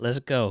Let's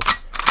go.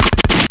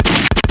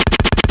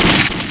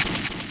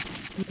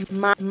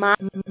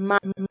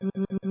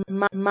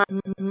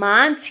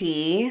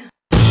 Monty.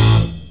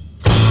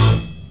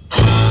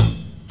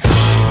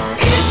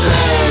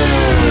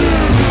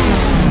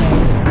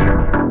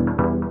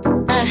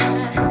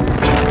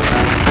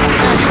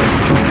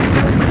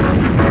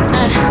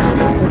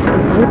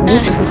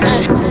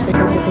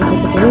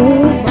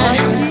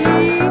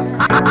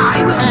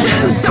 I will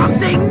do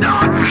something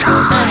not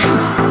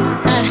kind.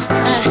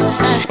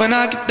 When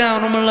I get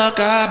down on my luck,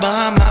 I hide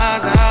behind my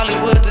eyes in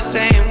Hollywood. They're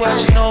saying what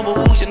you know, but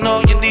who you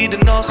know, you need to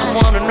know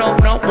someone to know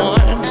no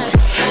one.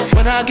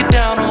 When I get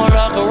down on my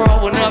luck, I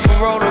roll up and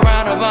roll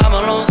around. I buy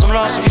my lonesome,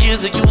 lost some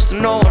years I used to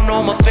know. I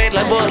know my fate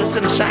like bullets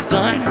in a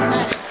shotgun.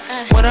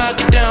 When I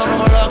get down on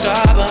my luck, I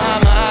hide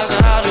behind my eyes in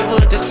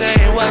Hollywood. They're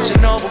saying what you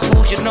know, but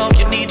who you know,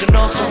 you need to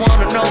know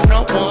someone to know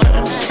no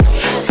one.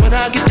 When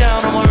I get down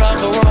on my luck,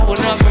 I roll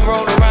up and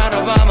roll around.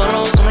 I buy my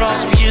lonesome,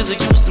 lost some years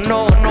I used to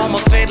know. I know my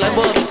fate like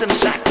bullets in a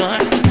shotgun.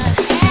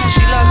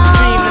 She loves to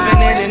dream,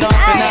 living in and off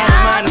and out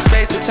of mind and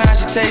space. At times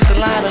she takes a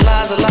line of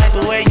lies of life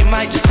away. You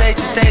might just say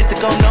she stays to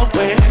go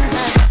nowhere.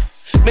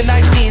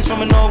 Midnight scenes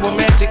from an old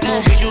romantic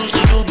movie.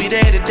 Usually you'll be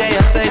there today.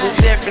 I say it's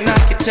different. I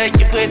can take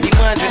you with me,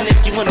 wondering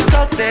if you wanna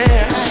go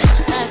there.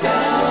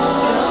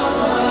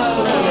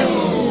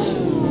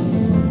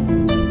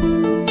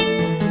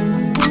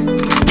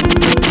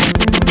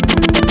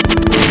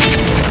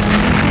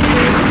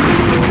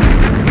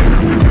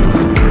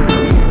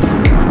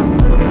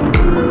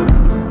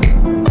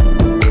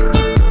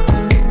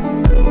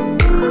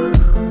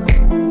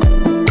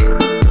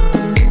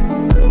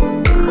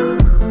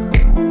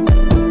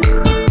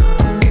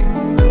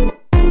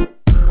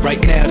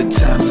 Right now the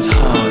times is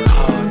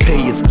hard,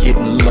 pay is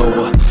getting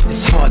lower.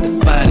 It's hard to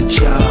find a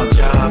job,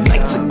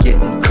 nights are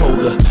getting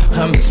colder.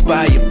 I'm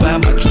inspired by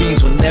my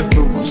dreams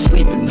whenever I'm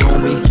sleeping,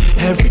 homie.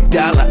 Every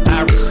dollar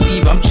I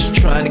receive, I'm just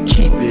trying to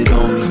keep it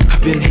on me.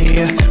 I've been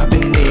here, I've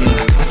been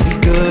there. I see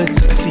good,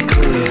 I see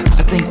clear.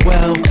 I think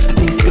well, I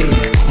think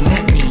fair. And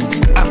that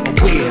means I'm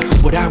aware.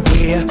 What I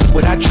wear,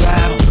 what I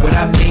drive, what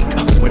I make,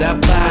 what I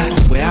buy,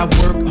 where I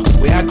work,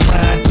 where I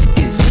grind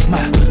is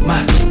my life.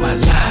 My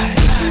life.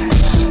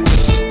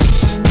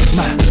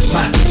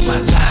 My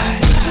life.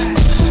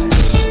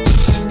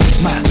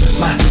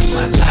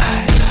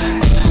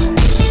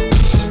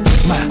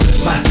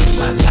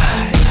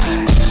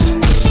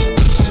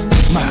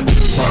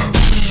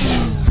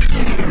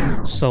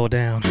 So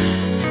down.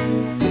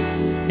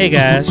 Hey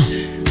guys.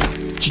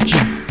 It's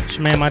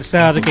your man, my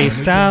Styles, aka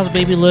Styles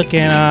Baby Look,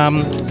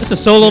 and it's a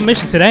solo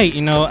mission today,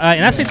 you know.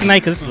 And I say tonight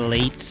because it's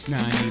late. Nah,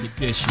 I need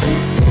addition.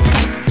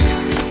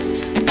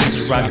 This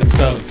is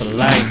Rockefeller for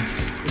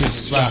life.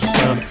 This is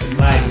Rockefeller for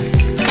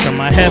life. Turn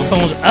my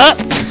headphones up.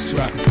 This is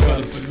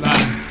Rockefeller for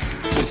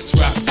life. This is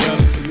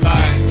Rockefeller for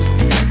life.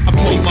 I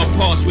played my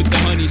parts with the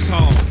honey's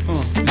heart.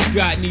 It's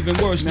gotten even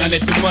worse now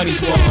that the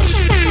money's washed.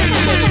 Like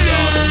a mother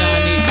dog, and now I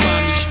need to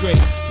find me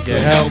straight.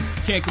 Good health.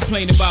 Can't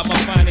complain about my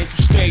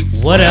financial state.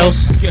 What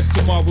else? Guess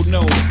tomorrow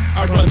knows.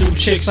 I run through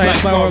chicks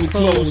like borrowed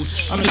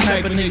clothes. I'm the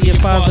type of nigga your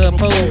father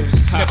oppose.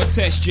 Have a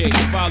test, J,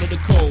 follow the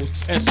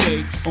codes.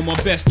 Essay, on my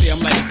best day, I'm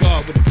like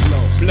God with the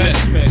flow.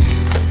 Bless me.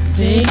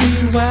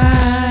 Baby,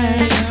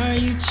 why are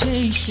you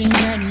chasing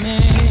that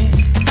man?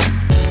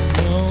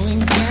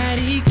 Knowing that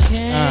he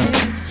can't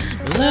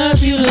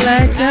love you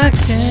like I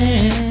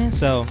can.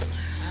 So,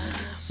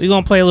 we're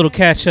going to play a little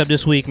catch up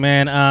this week,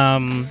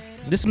 man.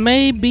 This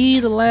may be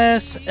the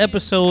last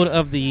episode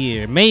of the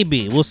year.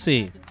 Maybe. We'll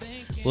see.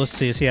 We'll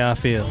see. See how I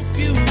feel.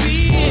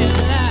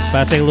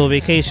 About to take a little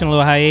vacation, a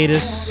little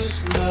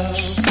hiatus.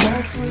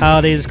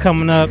 Holidays is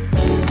coming up.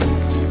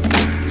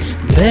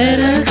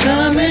 Better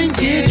come and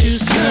get you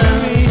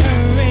some.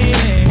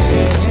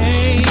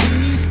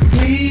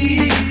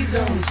 Please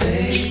don't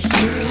take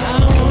too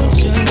long. I want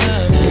your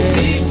love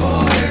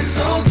before it's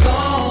all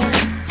gone.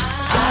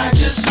 I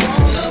just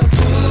wanna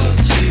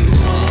put you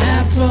on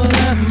apple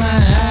of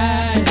my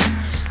eye.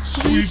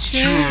 Sweet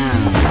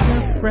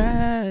cherry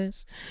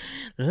surprise.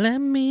 Let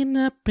me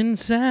up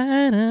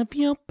inside of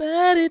your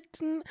body.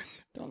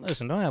 Don't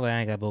listen. Don't act like I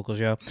ain't got vocals,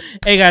 yo.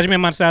 Hey guys, you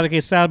my Styles, okay?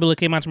 Styles, Bill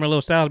came out to my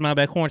little Styles, my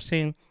bad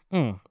quarantine.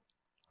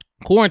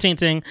 Quarantine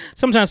thing.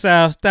 Sometimes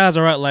styles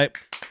are out like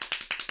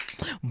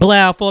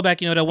blow, fall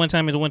back, you know, that one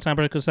time is a one time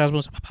because styles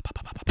was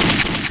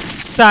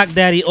sock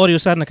daddy audio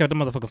side and I kept the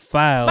motherfucking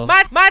file.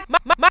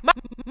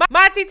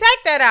 Monty,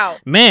 take that out.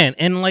 Man,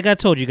 and like I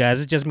told you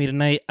guys, it's just me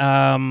tonight.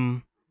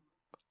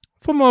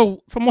 For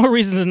more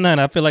reasons than none.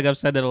 I feel like I've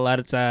said that a lot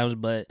of times,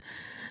 but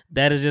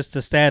that is just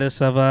the status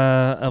of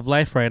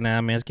life right now,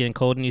 man. It's getting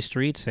cold in these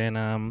streets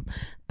and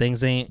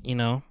things ain't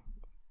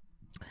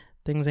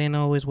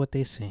always what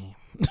they seem.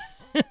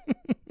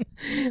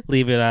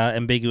 Leave it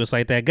ambiguous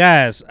like that.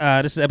 Guys,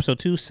 this is episode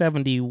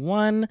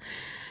 271.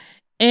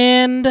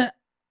 And I'm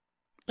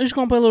just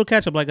going to play a little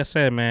catch up, like I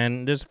said,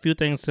 man. There's a few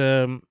things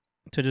to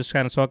just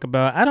kind of talk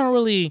about. I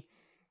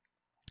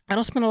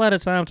don't spend a lot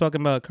of time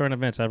talking about current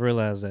events. I've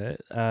realized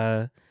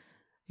that.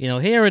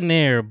 Here and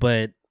there,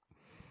 but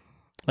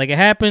Like it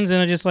happens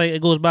and it just like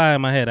it goes by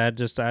in my head.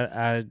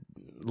 I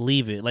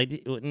leave it. Like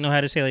you know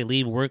how to say like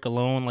leave work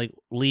alone, like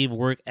leave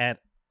work at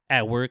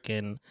work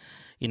and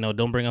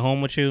don't bring it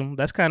home with you.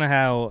 That's kind of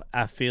how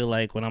I feel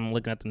like when I'm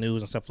looking at the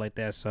news and stuff like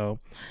that. So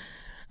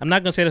I'm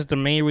not gonna say that's the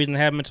main reason I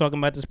haven't been talking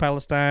about this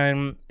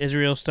Palestine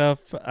Israel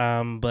stuff.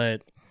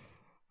 But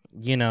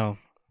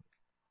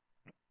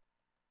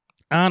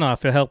I don't know. I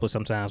feel helpless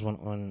sometimes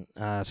when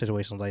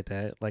situations like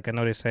that. Like I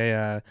know they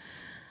say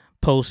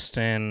post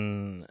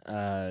and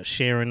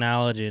sharing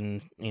knowledge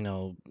and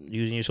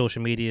using your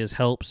social medias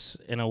helps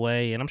in a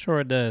way, and I'm sure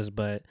it does.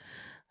 But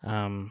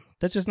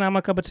that's just not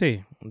my cup of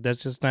tea.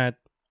 That's just not.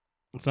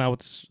 It's not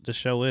what the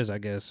show is, I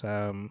guess.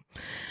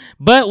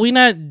 But we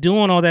not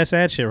doing all that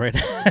sad shit right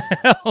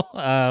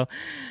now.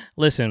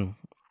 Listen,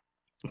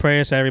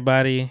 prayers to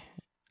everybody.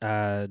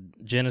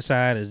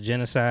 Genocide is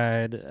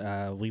genocide.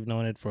 We've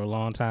known it for a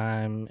long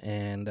time,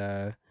 and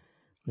I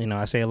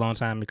say a long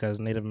time because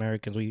Native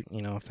Americans, we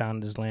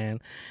founded this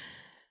land.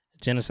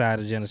 Genocide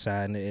is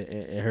genocide, and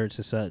it hurts,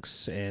 it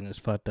sucks, and it's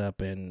fucked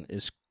up, and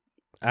it's.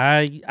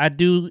 I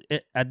do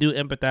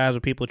empathize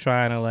with people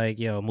trying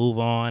to move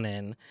on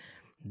and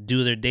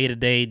do their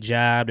day-to-day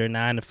job, their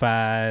 9 to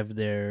 5,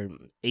 their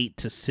 8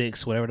 to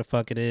 6, whatever the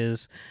fuck it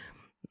is.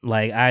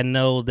 Like I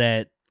know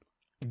that.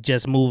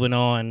 Just moving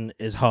on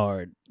is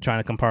hard.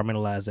 Trying to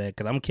compartmentalize that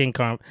because I'm king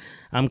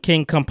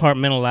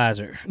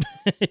compartmentalizer.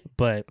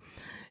 But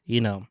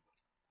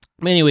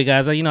anyway,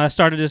 guys, I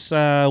started this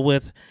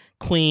with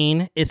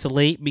Queen. It's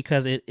late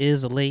because it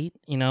is late.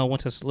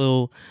 Went to this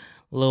little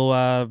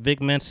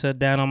Vic Mensa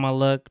down on my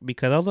luck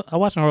because I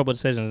watching Horrible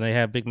Decisions and they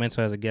have Vic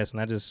Mensa as a guest,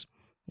 and I just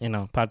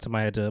popped in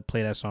my head to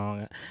play that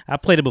song. I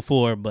played it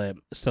before, but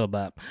still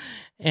bop.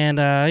 And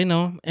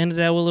ended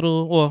that with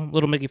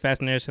little Mickey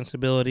Fastener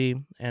Sensibility,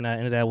 and I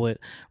ended that with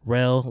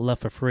Rell Love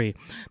for Free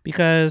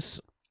because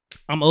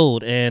I'm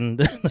old and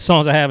the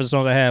songs I have are the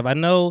songs I have. I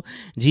know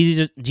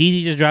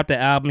Jeezy just dropped the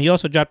album. He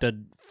also dropped a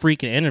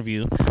freaking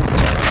interview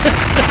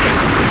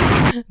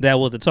that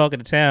was the talk of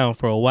the town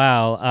for a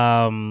while,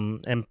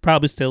 and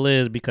probably still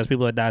is because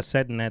people are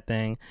dissecting that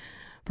thing.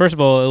 First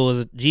of all, it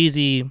was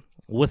Jeezy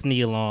with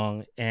Nia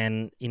Long,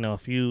 and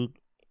if you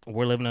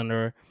were living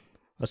under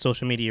a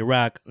social media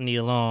rock,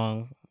 Nia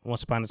Long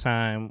once upon a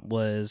time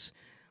was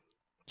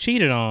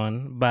cheated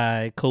on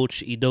by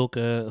Coach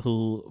Udoka,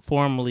 who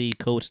formerly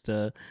coached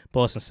the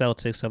Boston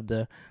Celtics of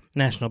the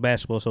National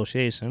Basketball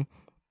Association.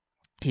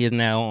 He is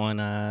now on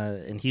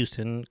in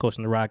Houston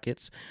coaching the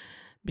Rockets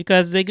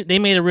because they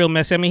made it real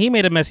messy. I mean, he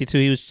made it messy too.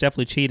 He was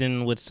definitely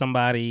cheating with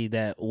somebody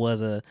that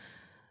was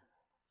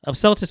of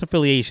Celtics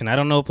affiliation. I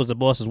don't know if it was the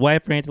boss's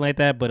wife or anything like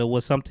that, but it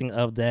was something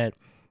of that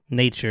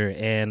nature,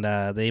 and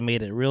they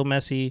made it real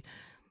messy.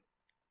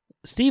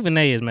 Stephen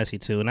A is messy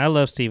too, and I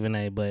love Stephen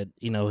A, but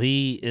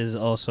he is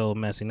also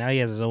messy. Now he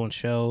has his own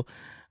show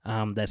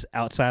that's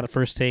outside of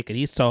First Take, and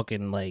he's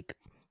talking like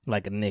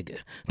a nigga.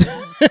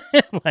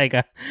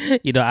 I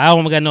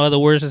don't got no other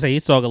words to say.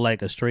 He's talking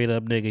like a straight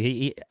up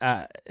nigga.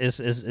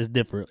 It's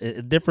different.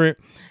 It's different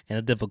and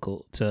it's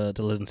difficult to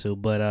listen to,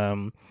 but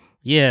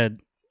yeah.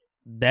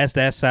 That's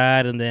that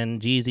side, and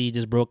then Jeezy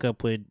just broke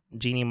up with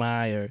Jeannie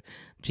Mae.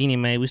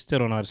 We still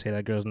don't know how to say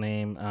that girl's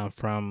name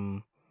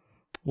from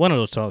one of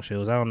those talk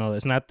shows. I don't know.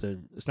 It's not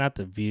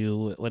the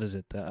View. What is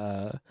it?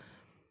 The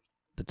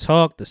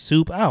Talk, the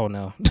Soup. I don't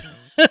know.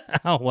 I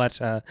don't watch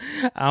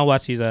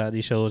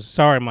these shows.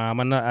 Sorry,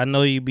 Mom. I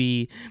know you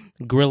be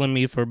grilling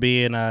me for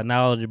being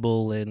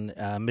knowledgeable and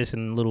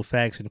missing little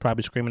facts and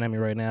probably screaming at me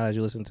right now as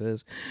you listen to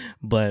this,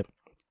 but.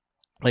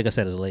 Like I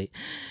said, it's late.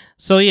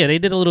 So, yeah, they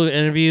did a little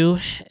interview,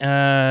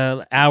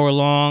 hour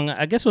long.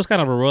 I guess it was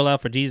kind of a rollout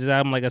for Jeezy's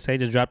album. Like I said,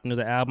 just dropped into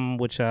the album,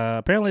 which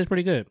apparently is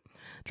pretty good.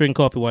 Drinking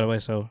coffee, by the way,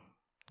 so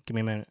give me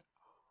a minute.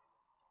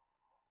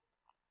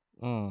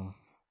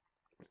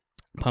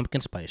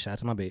 Pumpkin spice, shout out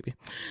to my baby.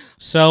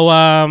 So,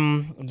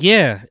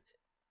 yeah,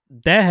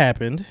 that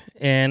happened,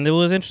 and it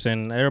was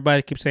interesting.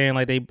 Everybody keeps saying,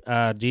 like,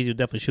 Jeezy was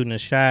definitely shooting a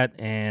shot,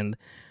 and,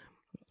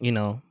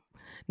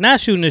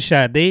 not shooting a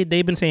shot. They've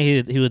been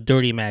saying he was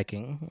dirty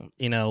macking,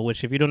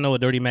 which if you don't know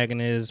what dirty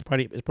macking is,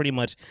 it's pretty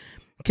much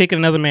kicking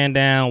another man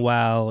down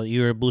while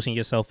you're boosting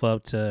yourself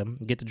up to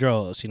get the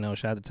draws.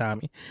 Shout out to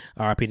Tommy,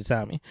 R.I.P. to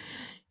Tommy,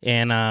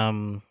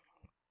 and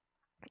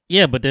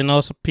yeah. But then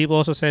also people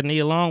also said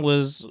Nia Long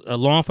was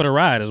along for the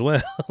ride as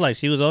well. Like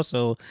she was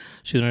also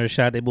shooting her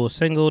shot. They both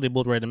single. They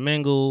both ready to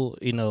mingle.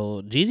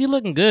 Jeezy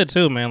looking good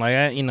too, man. Like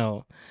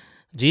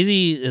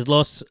Jeezy has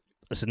lost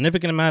a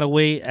significant amount of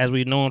weight as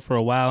we've known for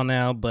a while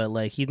now, but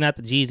like he's not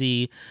the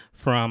Jeezy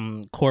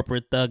from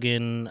corporate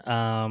thugging,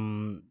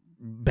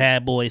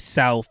 Bad Boy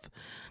South.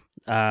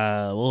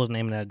 What was the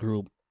name of that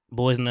group?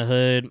 Boys in the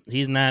Hood.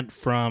 He's not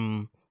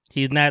that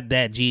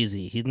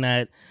Jeezy. He's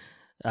not.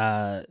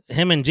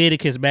 Him and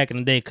Jadakiss back in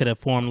the day could have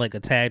formed like a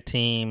tag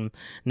team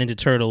Ninja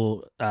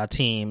Turtle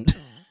team.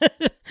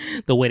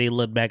 The way they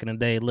looked back in the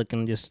day,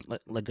 looking just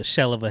like a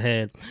shell of a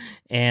head,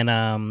 and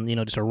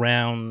just a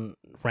round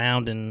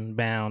and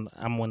bound.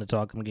 I'm one to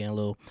talk. I'm getting a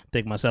little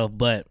thick myself,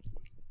 but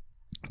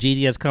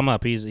Jeezy has come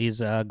up.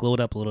 He's glowed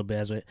up a little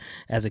bit,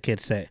 as the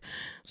kids say.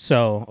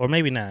 So, or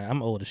maybe not.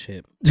 I'm old as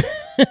shit.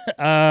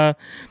 But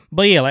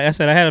yeah, like I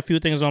said, I had a few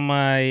things on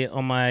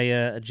my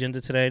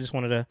agenda today. I just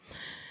wanted to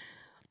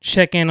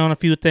check in on a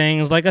few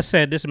things. Like I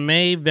said, this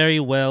may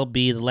very well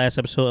be the last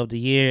episode of the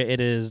year.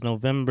 It is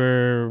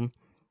November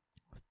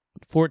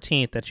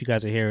 14th that you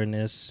guys are hearing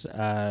this.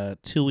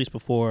 2 weeks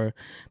before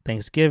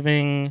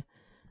Thanksgiving,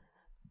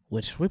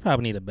 which we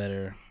probably need a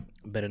better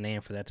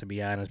name for that, to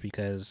be honest,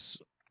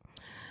 because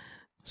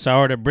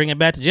sorry to bring it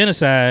back to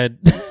genocide.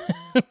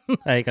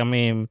 Like, I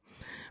mean,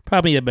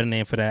 probably need a better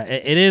name for that.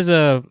 It is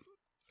a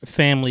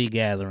family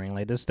gathering.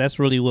 Like this, that's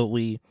really what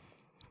we.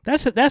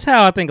 That's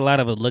how I think a lot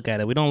of us look at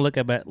it. We don't look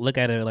at it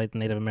like the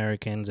Native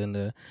Americans and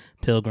the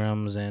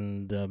Pilgrims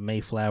and the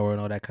Mayflower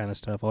and all that kind of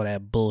stuff, all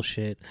that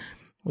bullshit.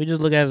 We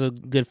just look at it as a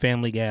good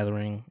family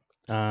gathering,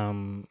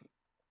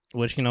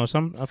 which,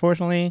 some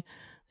unfortunately,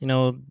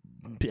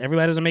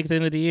 everybody doesn't make it to the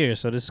end of the year.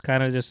 So this is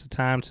kind of just a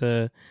time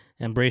to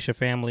embrace your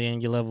family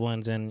and your loved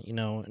ones, and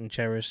and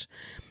cherish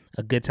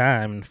a good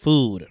time and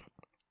food,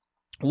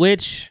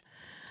 which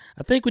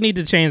I think we need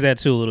to change that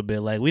too a little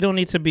bit. Like, we don't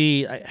need to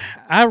be.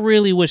 I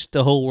really wish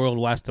the whole world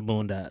watched the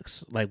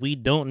Boondocks. Like, we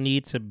don't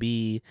need to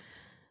be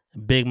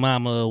Big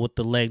Mama with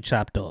the leg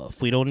chopped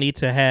off. We don't need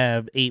to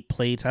have 8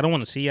 plates. I don't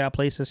want to see y'all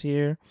plates this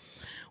year.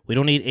 We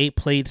don't need 8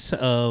 plates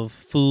of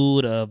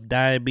food, of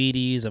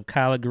diabetes, of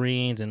collard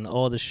greens, and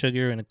all the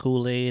sugar and the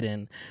Kool-Aid,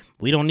 and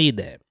we don't need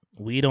that.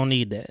 We don't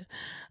need that.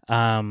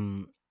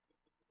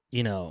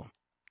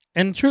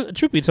 And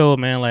truth be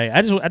told, man, like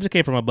I just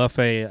came from a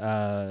buffet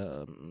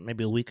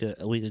maybe a week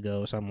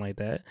ago or something like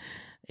that,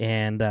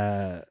 and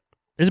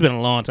it's been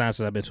a long time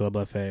since I've been to a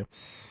buffet.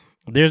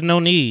 There's no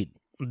need.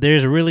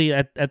 There's really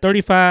at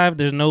 35,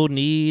 there's no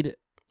need.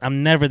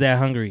 I'm never that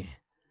hungry.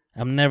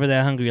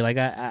 Like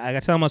I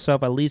tell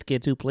myself at least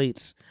get 2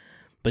 plates,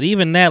 but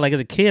even that, like as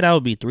a kid, I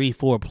would be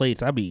 3-4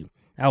 plates. I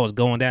was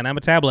going down. My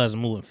metabolism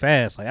moving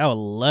fast. Like I would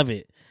love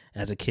it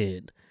as a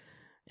kid,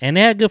 and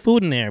they had good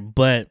food in there,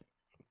 but.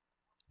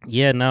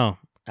 Yeah, no.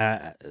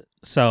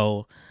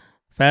 So,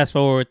 fast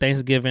forward,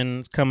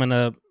 Thanksgiving's coming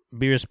up.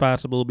 Be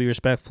responsible, be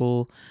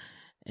respectful,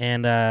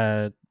 and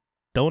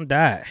don't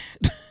die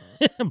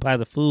by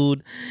the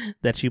food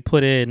that you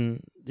put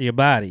in your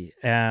body.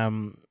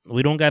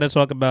 We don't got to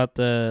talk about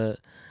the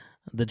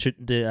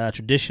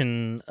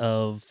tradition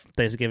of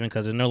Thanksgiving,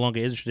 because it no longer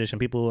is a tradition.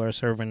 People are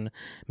serving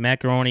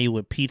macaroni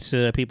with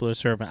pizza. People are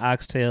serving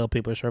oxtail.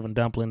 People are serving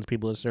dumplings.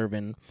 People are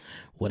serving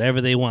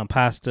whatever they want,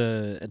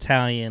 pasta,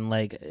 Italian.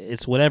 Like,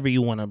 it's whatever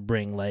you want to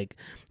bring. Like,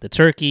 the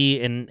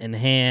turkey and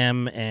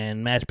ham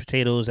and mashed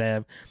potatoes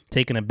have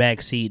taken a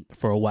back seat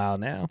for a while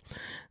now.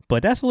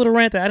 But that's a little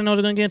rant that I didn't know I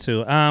was going to get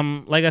into.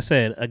 Like I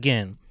said,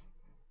 again,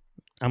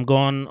 I'm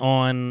going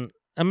on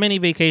a mini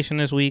vacation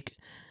this week.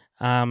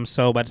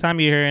 So by the time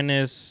you're hearing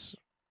this,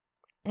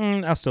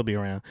 I'll still be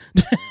around.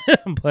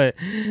 But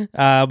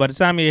by the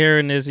time you're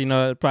hearing this,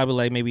 probably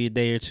like maybe a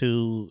day or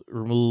two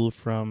removed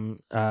from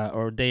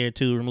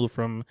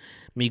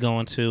me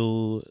going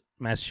to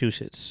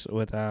Massachusetts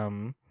with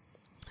I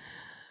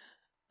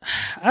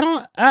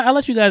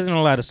let you guys know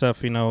a lot of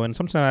stuff, and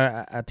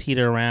sometimes I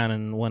teeter around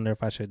and wonder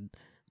if I should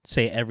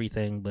say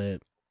everything,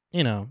 but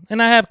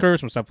and I have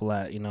cursed some stuff a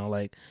lot,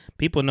 like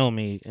people know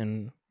me,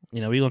 and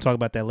we're gonna talk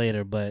about that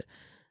later, but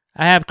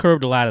I have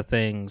curved a lot of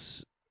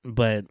things,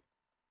 but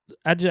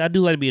I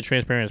do like to be as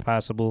transparent as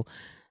possible.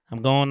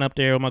 I'm going up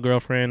there with my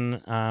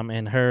girlfriend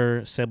and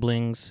her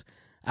siblings.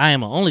 I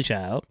am an only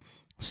child,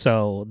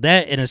 so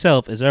that in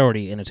itself is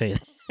already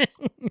entertaining.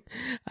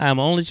 I'm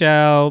an only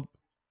child.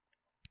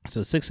 It's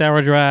a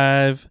 6-hour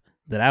drive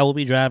that I will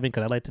be driving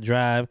because I like to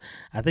drive.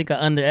 I think I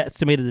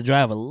underestimated the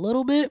drive a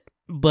little bit,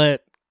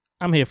 but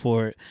I'm here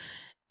for it.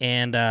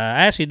 And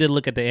I actually did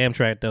look at the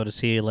Amtrak, though, to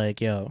see,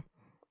 like, let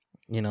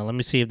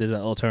me see if there's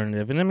an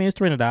alternative. And I mean, it's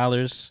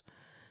 $300.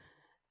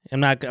 I'm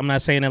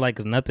not saying it like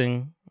it's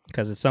nothing,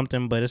 because it's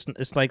something, but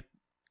it's like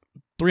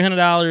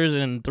 $300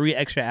 and 3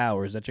 extra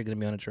hours that you're gonna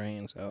be on a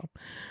train. So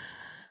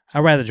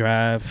I'd rather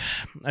drive.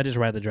 I just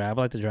rather drive.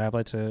 I like to drive. I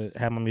like to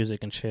have my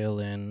music and chill.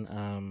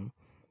 And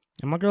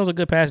my girl's a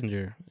good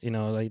passenger.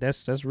 Like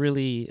that's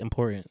really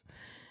important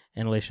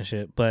in a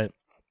relationship. But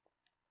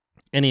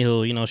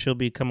anywho, she'll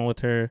be coming with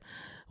her.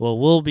 Well,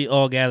 we'll be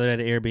all gathered at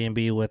an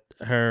Airbnb with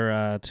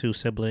her 2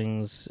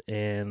 siblings,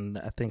 and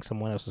I think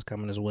someone else is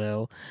coming as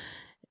well.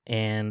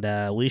 And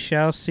we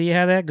shall see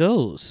how that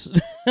goes.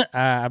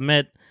 I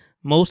met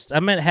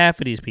half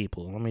of these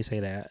people. Let me say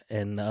that,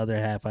 and the other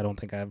half I don't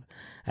think I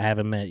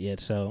haven't met yet.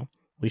 So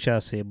we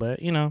shall see. But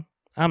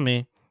I'm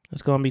me.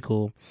 It's gonna be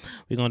cool.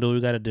 We're gonna do what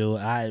we gotta do.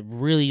 I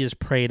really just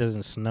pray it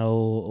doesn't snow,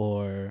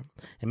 or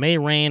it may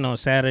rain on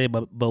Saturday,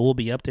 but we'll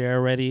be up there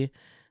already.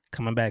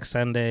 Coming back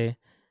Sunday.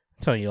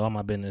 Telling you all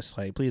my business.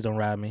 Like, please don't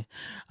rob me.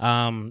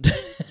 I'm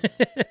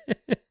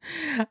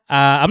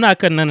not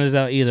cutting none of this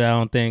out either, I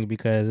don't think,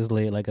 because it's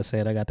late. Like I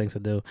said, I got things to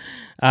do.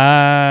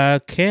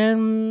 Are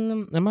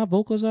my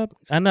vocals up?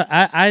 I know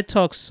I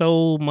talk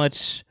so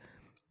much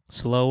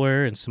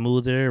slower and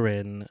smoother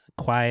and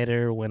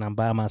quieter when I'm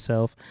by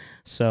myself.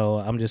 So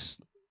I'm just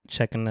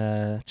checking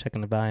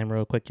the volume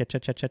real quick.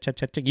 Check.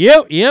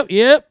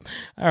 Yep.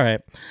 All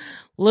right.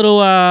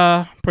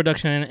 Little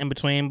production in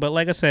between, but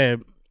like I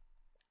said,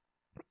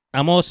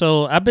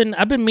 I've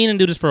been meaning to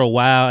do this for a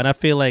while, and I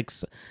feel like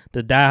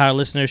the diehard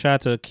listeners, shout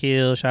out to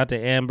Akil, shout out to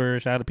Amber,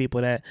 shout out to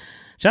people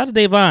shout out to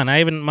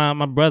Davon.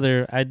 My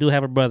brother, I do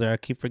have a brother. I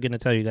keep forgetting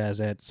to tell you guys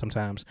that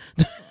sometimes,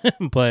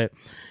 but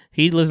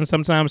he listens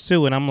sometimes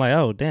too, and I'm like,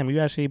 oh damn,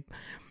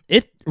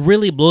 it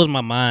really blows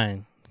my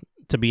mind,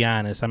 to be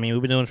honest. I mean,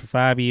 we've been doing it for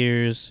 5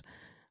 years.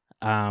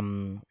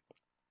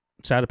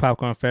 Shout out to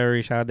Popcorn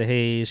Fairy, shout out to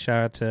Hayes,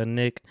 shout out to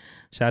Nick,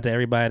 shout out to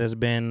everybody that's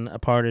been a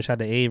part of it, shout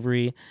out to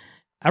Avery.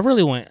 I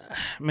really went,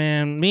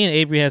 man, me and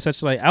Avery had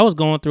such, I was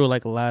going through,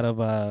 a lot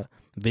of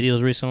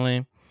videos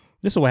recently.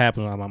 This is what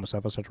happens when I'm by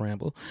myself. I such a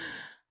ramble.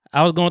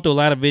 I was going through a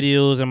lot of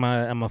videos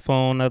on my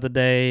phone the other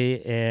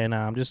day,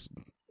 and just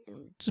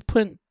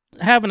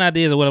having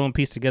ideas of what I'm going to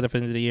piece together for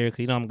the end of the year,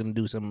 because, I'm going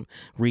to do some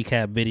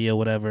recap video,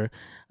 whatever.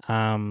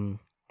 And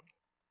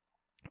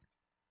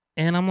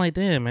I'm like,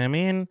 damn,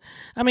 man,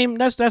 I mean,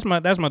 that's my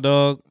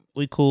dog.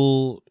 We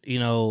cool,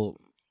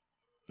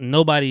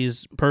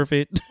 nobody's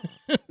perfect.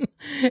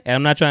 And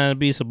I'm not trying to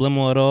be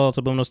subliminal at all,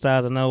 subliminal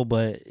styles, I know,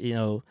 but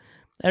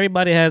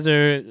everybody has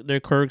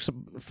their quirks.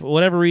 For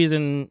whatever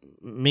reason,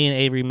 me and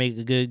Avery make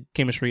a good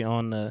chemistry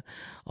on the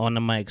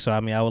mic. So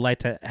I mean, I would like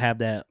to have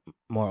that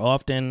more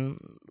often.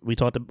 We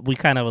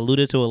kind of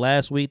alluded to it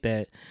last week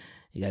that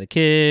he got a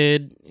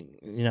kid,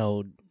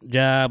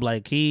 job,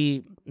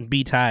 he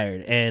be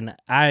tired, and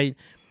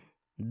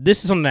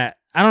this is something that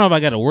I don't know if I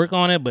got to work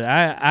on it, but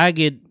I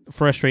get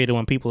frustrated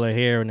when people are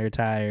here and they're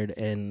tired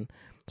and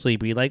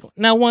sleepy.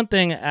 Now, one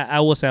thing I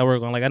will say I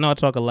work on, I know I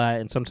talk a lot,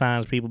 and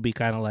sometimes people be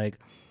kind of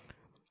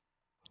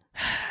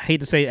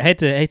hate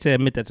to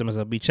admit that to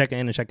myself, be checking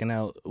in and checking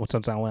out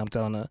sometimes when I'm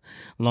telling a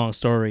long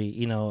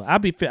story. I'll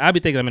be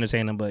thinking I'm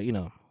entertaining, but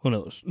who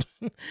knows.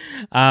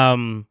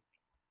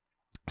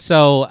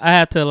 So I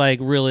have to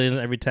reel it in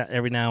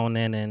every now and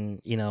then,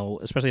 and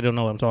especially don't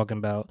know what I'm talking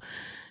about.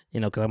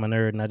 Because I'm a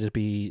nerd and I just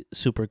be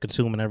super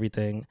consuming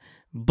everything.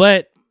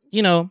 But,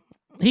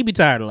 he be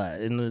tired a lot.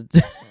 And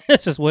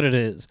that's just what it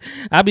is.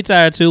 I be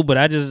tired too, but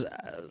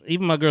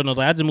even my girl knows,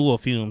 I just move on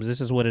fumes.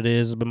 This is what it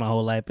is. It's been my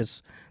whole life.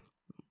 It's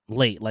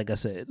late, like I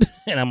said.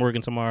 And I'm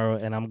working tomorrow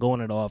and I'm going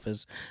to the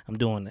office. I'm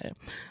doing that.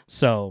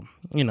 So,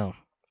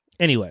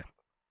 anyway.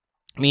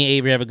 Me and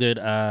Avery have a good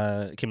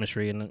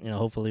chemistry, and,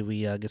 hopefully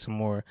we get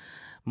some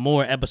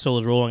more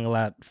episodes rolling a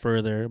lot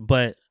further.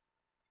 But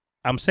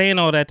I'm saying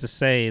all that to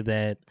say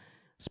that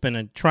it's been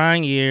a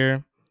trying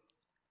year.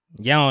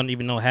 Y'all don't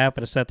even know half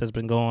of the stuff that's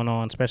been going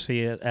on,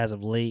 especially as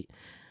of late.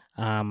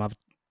 I've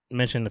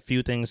mentioned a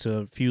few things to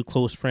a few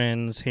close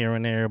friends here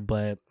and there,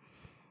 but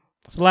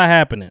it's a lot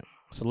happening.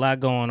 It's a lot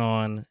going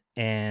on,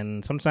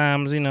 and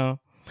sometimes,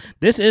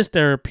 this is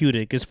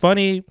therapeutic. It's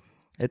funny.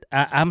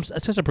 I'm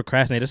such a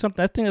procrastinator.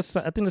 I think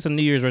that's a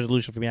New Year's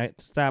resolution for me. I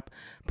stop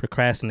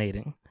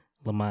procrastinating,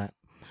 Lamont.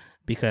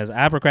 Because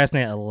I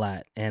procrastinate a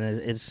lot, and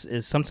it's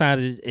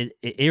sometimes it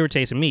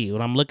irritates me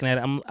when I'm looking at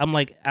it. I'm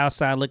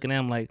outside looking at it,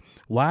 I'm like,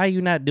 why are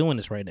you not doing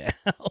this right now?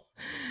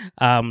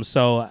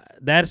 So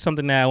that's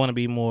something that I want to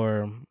be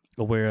more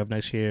aware of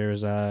next year,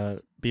 is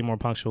be more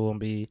punctual and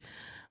be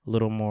a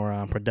little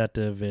more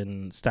productive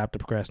and stop the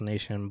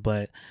procrastination.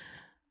 But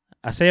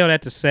I say all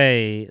that to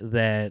say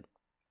that,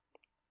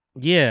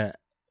 yeah,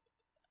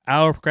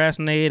 I'll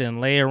procrastinate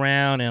and lay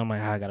around, and I'm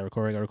like, I gotta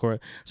record. As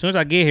soon as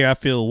I get here, I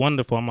feel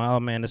wonderful. I'm like, oh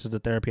man, this is the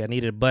therapy I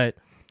needed. But,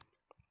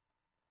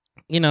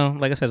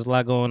 like I said, there's a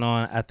lot going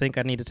on. I think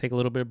I need to take a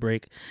little bit of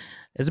break.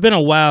 It's been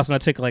a while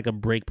since I took a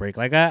break.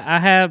 I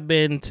have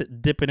been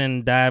dipping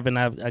and diving.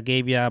 I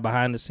gave y'all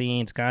behind the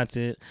scenes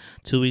content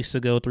 2 weeks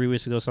ago, 3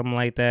 weeks ago, something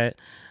like that.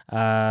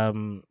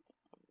 And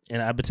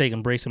I've been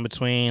taking breaks in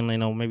between,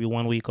 maybe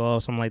 1 week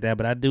off, something like that.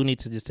 But I do need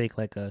to just take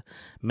a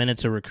minute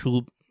to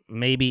recoup.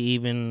 Maybe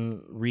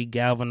even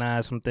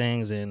re-galvanize some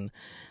things and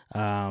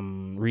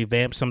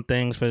revamp some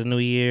things for the new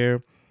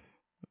year.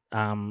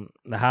 The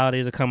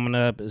holidays are coming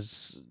up.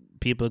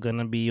 People are going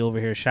to be over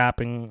here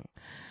shopping.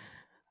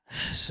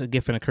 It's a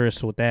gift and a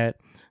curse with that.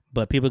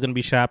 But people are going to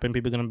be shopping.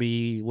 People are going to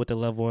be with their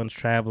loved ones,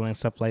 traveling,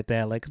 stuff like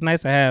that. It's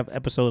nice to have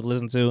episodes to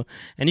listen to.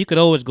 And you could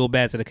always go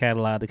back to the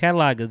catalog. The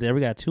catalog is there.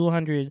 We got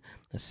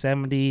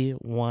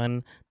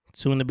 271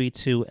 soon to be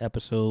 2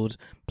 episodes,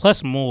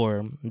 plus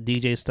more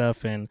DJ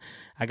stuff, and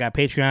I got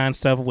Patreon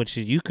stuff, which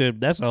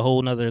that's a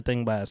whole nother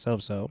thing by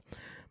itself. So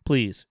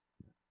please,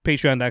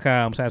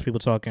 patreon.com, besides people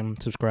talking,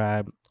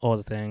 subscribe, all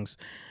the things,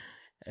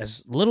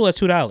 as little as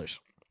 $2.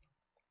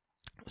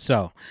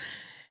 So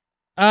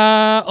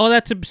all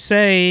that to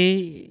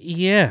say,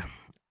 yeah,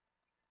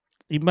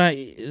 I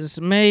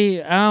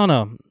don't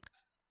know,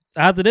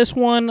 either this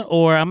one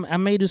or I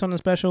may do something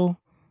special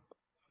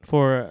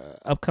for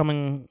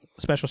upcoming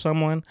special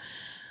someone,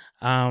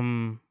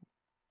 but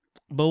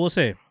we'll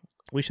see.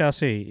 We shall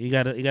see. You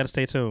gotta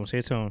stay tuned.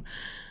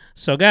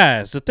 So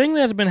guys, the thing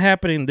that's been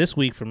happening this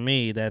week for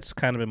me that's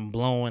kind of been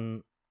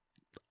blowing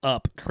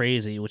up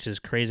crazy, which is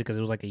crazy because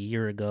it was like a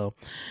year ago.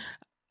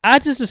 I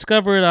just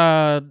discovered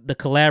the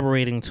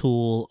collaborating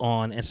tool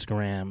on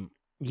Instagram.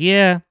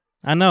 Yeah,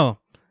 I know.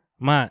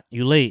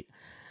 You late.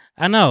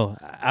 I know.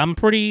 I'm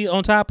pretty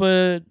on top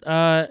of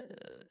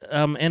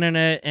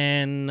internet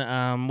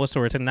and what's the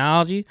word,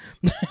 technology.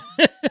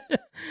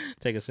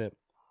 Take a sip.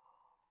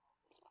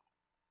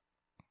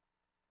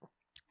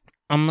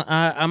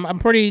 I'm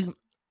pretty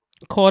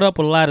caught up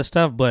with a lot of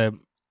stuff, but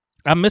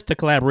I missed the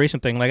collaboration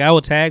thing. Like, I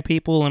would tag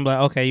people and be like,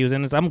 okay, you was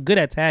in this. I'm good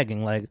at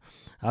tagging. Like,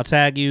 I'll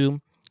tag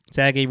you,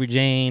 tag Avery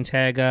Jane,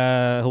 tag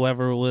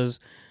whoever it was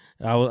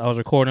I was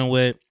recording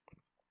with.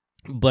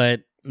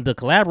 But the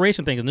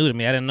collaboration thing is new to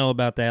me. I didn't know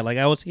about that. Like,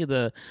 I would see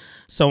the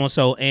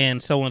so-and-so,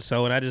 and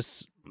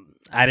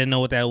I didn't know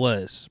what that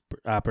was,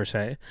 per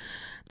se.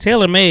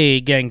 Tae'ler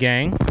Made, gang.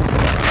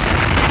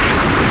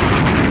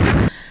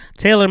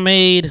 Tae'ler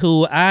Made,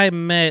 who I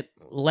met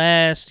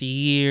last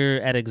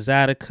year at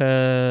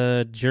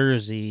Exotica,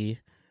 Jersey.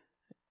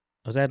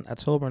 Was that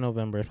October or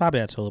November? It's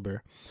probably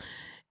October.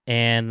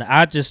 And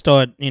I just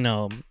thought,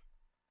 the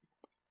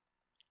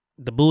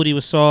booty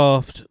was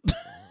soft.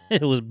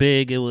 It was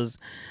big.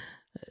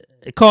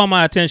 It called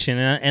my attention.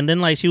 And then,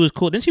 like, she was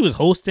cool. Then she was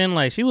hosting.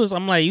 Like,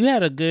 I'm like, you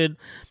had a good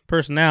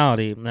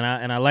personality. And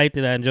I liked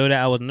it. I enjoyed it.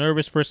 I was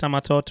nervous first time I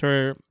talked to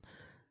her.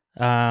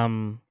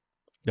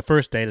 The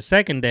first day. The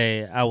second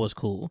day, I was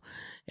cool.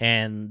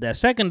 And that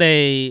second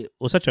day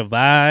was such a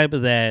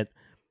vibe that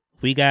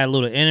we got a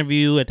little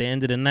interview at the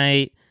end of the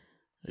night.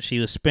 She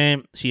was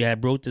spent. She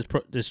had broke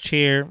this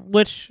chair,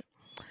 which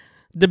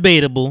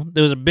debatable.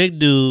 There was a big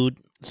dude,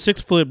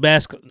 6 foot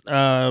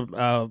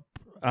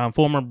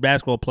former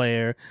basketball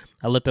player.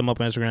 I looked him up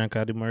on Instagram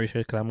because I do my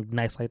research because I'm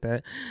nice like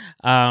that.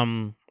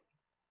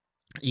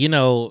 He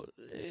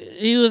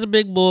was a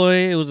big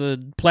boy. It was a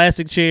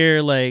plastic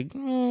chair. Like,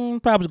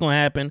 probably gonna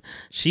happen.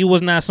 She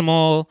was not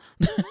small.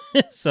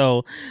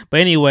 So, but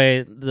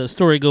anyway, the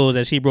story goes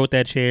that she broke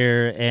that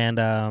chair, and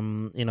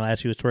as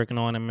she was twerking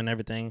on him and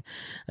everything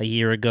a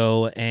year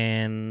ago,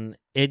 and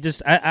it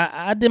just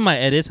I did my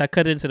edits. I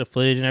cut it into the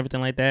footage and everything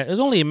like that. It was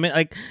only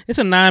it's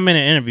a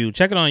 9-minute interview.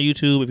 Check it on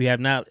YouTube if you have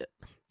not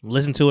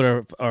listened to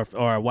it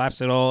or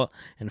watched it all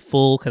in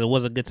full, because it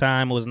was a good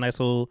time. It was a nice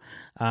little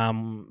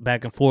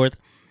back and forth.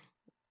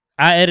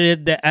 I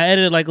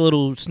edited like a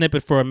little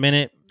snippet for a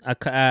minute.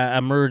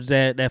 I merged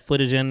that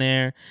footage in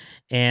there,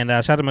 and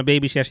shout out to my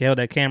baby. She actually held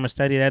that camera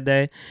steady that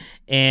day,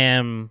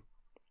 and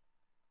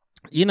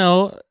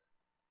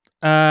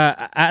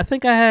I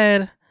think I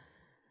had.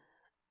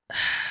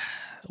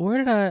 Where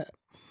did I?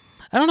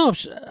 I don't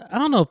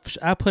know if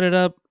I put it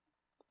up.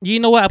 You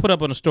know what? I put it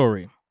up on a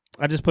story.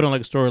 I just put on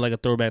like a story, like a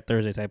Throwback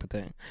Thursday type of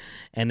thing,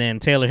 and then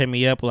Tae'ler hit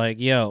me up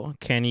like, "Yo,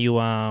 can you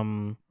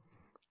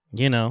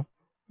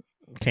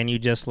can you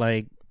just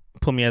like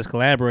put me as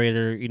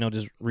collaborator,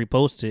 just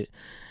repost it?"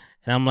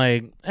 And I'm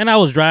like, and I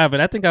was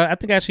driving. I think I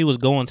actually was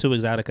going to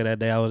Exotica that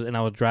day. I was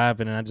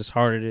driving, and I just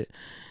hearted it,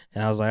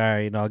 and I was like, all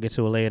right, I'll get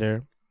to it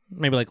later.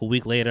 Maybe like a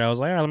week later, I was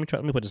like, all right,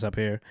 let me put this up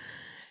here,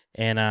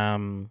 and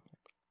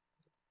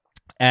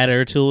added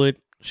her to it.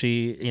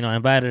 She,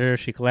 invited her.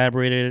 She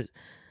collaborated.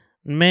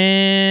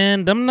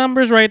 Man, them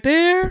numbers right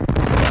there.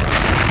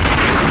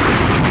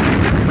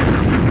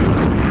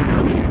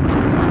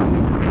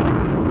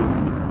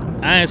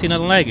 I ain't seen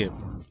nothing like it,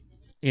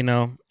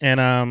 and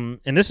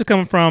this is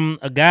coming from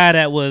a guy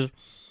that was.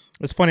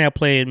 It's funny I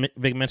played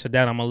Vic Mensa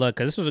down on my luck,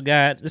 because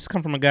this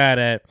come from a guy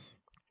that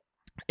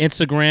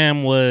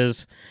Instagram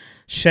was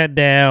shut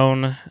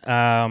down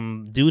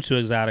due to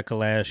Exotica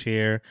last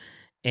year,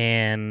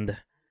 and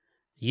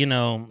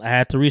I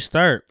had to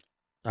restart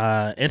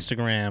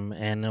Instagram,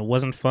 and it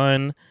wasn't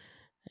fun,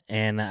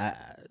 and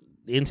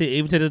even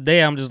to this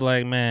day I'm just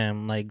like,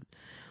 man, like,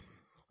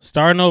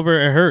 starting over,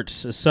 it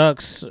hurts. It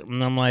sucks.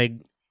 And I'm like,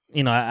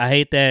 I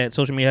hate that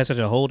social media has such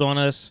a hold on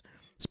us,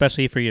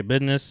 especially for your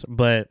business.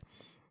 But,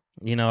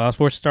 I was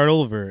forced to start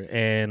over.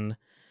 And,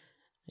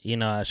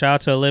 shout out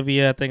to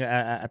Olivia.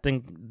 I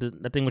think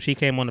when she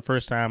came on the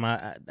first time,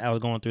 I was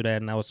going through that,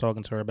 and I was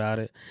talking to her about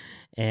it.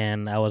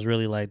 And I was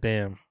really like,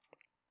 damn.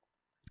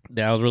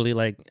 I was really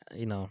like,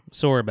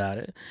 sore about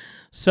it.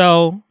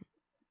 So,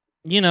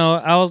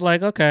 I was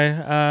like, okay,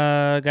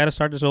 got to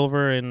start this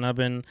over, and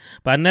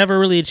but I never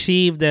really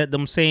achieved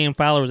them same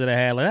followers that I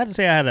had. Like, I had to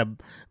say I had a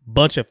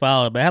bunch of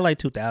followers, but I had like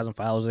 2,000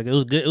 followers. Like, it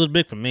was good. It was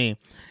big for me.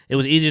 It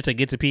was easier to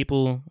get to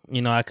people.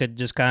 I could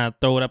just kind of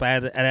throw it up. I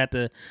had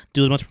to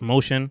do as much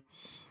promotion,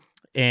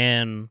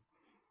 and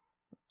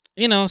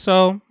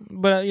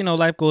but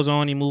life goes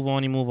on. You move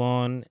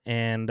on,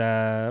 and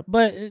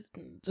but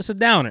it's a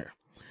downer.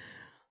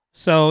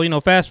 So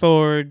fast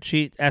forward.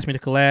 She asked me to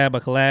collab. I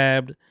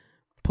collabed.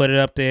 Put it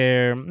up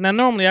there. Now,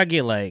 normally I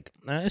get like,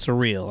 it's a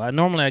reel.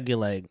 Normally I get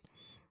like,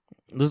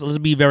 let's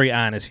be very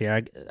honest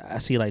here. I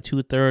see like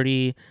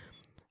 230,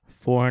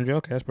 400.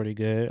 Okay, that's pretty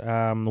good.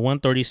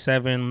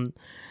 137.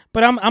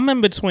 But I'm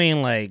in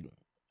between like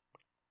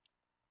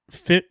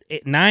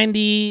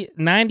 90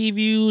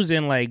 views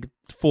and like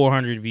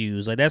 400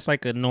 views. Like, that's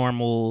like a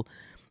normal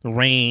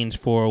range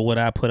for what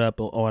I put up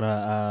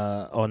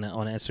on the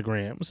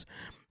Instagrams.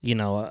 You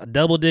know,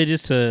 double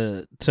digits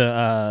to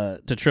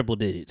triple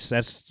digits.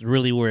 That's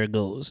really where it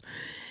goes.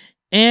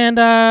 And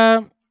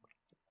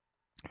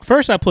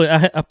first I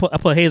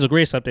put Hazel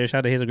Grace up there. Shout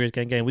out to Hazel Grace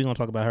Gang Gang. We're gonna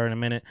talk about her in a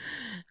minute.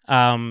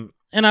 And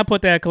I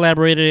put that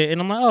collaborated,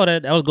 and I'm like, oh,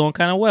 that was going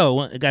kind of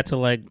well. It got to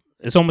like,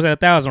 it's almost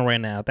at 1,000 right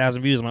now,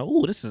 1,000 views. I'm like,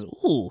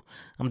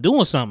 I'm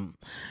doing something.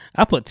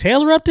 I put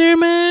Tae'ler up there,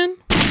 man.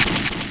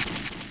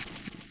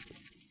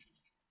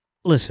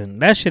 Listen,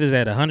 that shit is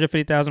at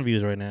 150,000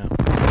 views right now.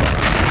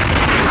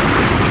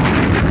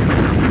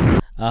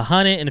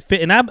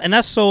 150, and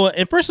I saw it.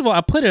 And first of all,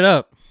 I put it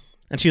up,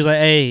 and she was like,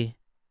 "Hey,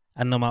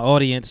 I know my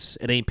audience.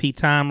 It ain't peak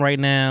time right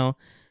now.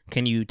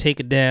 Can you take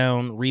it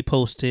down,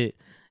 repost it,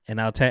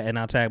 and I'll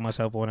tag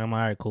myself on it." I'm like,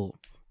 all right, cool.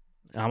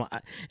 And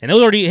it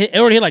already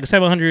hit like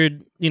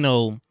 700,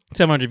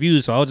 700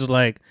 views. So I was just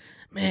like,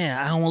 man,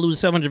 I don't want to lose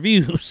 700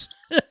 views.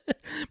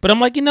 But I'm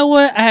like, you know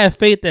what? I have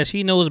faith that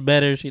she knows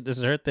better. This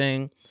is her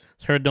thing.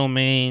 It's her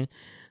domain.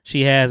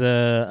 She has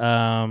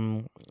let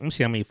me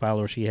see how many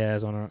followers she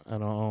has on her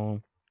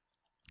own.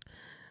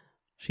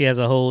 She has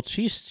a whole,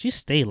 she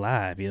stay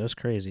live, yo. It's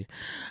crazy.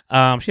 She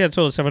had a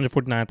total of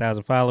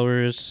 749,000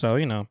 followers.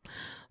 So,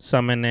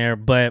 some in there.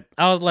 But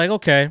I was like,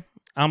 okay,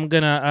 I'm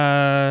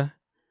gonna,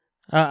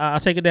 I'll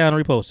take it down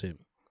and repost it.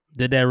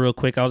 Did that real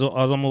quick. I was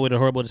on my way to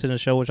Whoreible Decision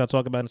Show, which I'll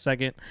talk about in a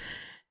second.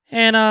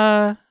 And,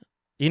 by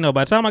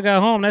the time I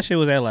got home, that shit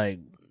was at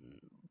like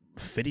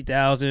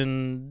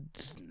 50,000.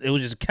 It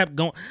was just kept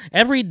going.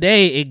 Every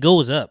day it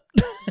goes up,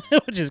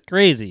 which is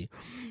crazy.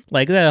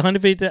 Like that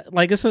 150,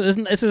 like it's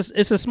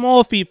a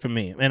small feat for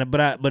me,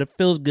 but it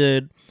feels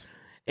good.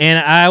 And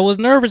I was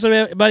nervous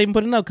about even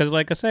putting it up because,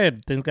 like I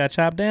said, things got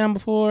chopped down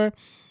before.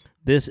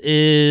 This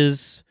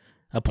is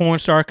a porn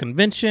star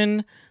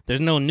convention. There's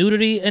no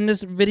nudity in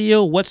this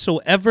video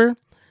whatsoever.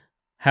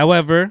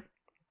 However,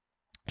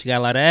 she got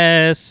a lot of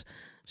ass.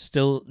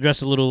 Still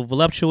dressed a little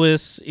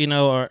voluptuous,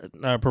 or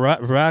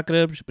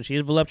provocative, but she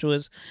is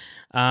voluptuous.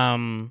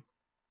 And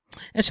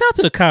shout out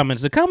to the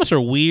comments. The comments are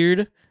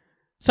weird.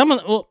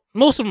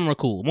 Most of them are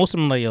cool. Most of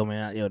them are like, yo,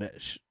 man,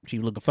 she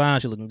looking fine.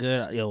 She looking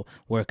good. Yo,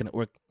 when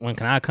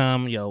can I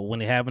come? Yo, when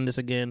they having this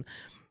again?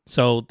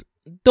 So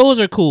those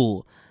are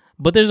cool.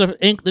 But there's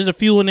a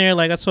few in there.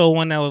 Like I saw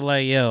one that was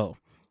like, yo,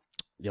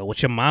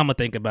 what your mama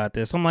think about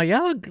this? I'm like,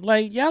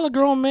 y'all are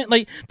grown men.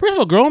 Like, first of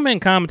all, grown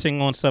men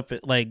commenting on stuff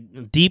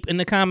like deep in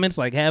the comments,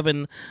 like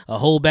having a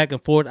whole back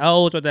and forth. I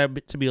always thought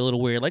that to be a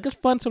little weird. Like, it's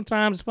fun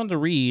sometimes. It's fun to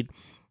read.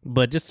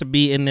 But just to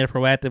be in there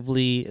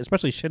proactively,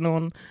 especially shitting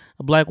on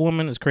a black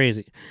woman, is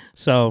crazy.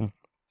 So,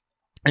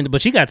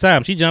 but she got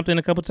time. She jumped in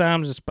a couple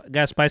times,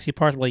 got spicy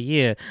parts. Like,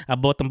 yeah, I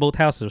bought them both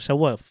houses. So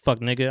what? Fuck,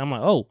 nigga. I'm like,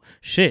 oh,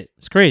 shit.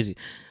 It's crazy.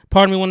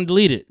 Part of me wanted to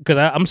delete it because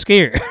I'm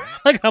scared.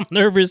 Like, I'm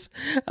nervous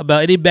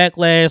about any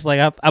backlash.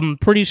 Like, I'm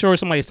pretty sure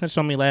somebody snitched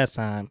on me last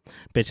time.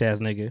 Bitch ass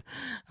nigga.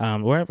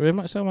 Where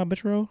am I selling my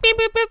bitch roll? Beep,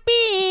 beep, beep,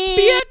 beep.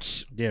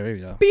 Bitch. Yeah, there we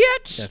go.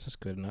 Bitch. Yes, that's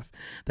good enough.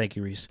 Thank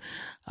you, Reese.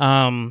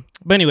 But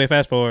anyway,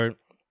 fast forward.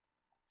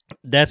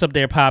 That's up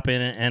there popping,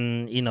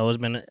 and I've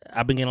been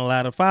getting a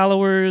lot of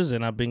followers,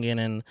 and I've been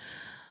getting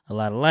a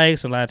lot of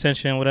likes, a lot of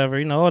attention, whatever.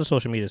 All the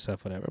social media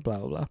stuff, whatever. Blah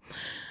blah blah.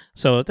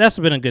 So that's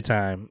been a good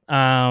time.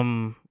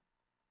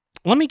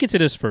 Let me get to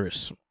this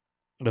first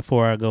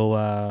before I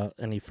go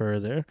any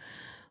further.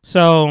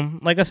 So,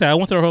 like I said, I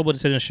went to the Whoreible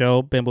Decision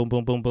Show. Bam, boom,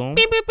 boom, boom, boom.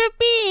 Beep, beep, beep,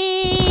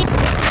 beep.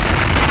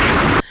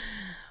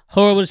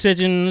 Whoreible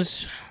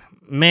Decisions,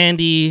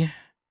 Mandy,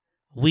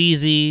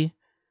 Weezy,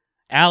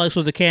 Alex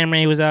was the cameraman.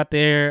 He was out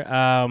there.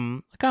 I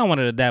kind of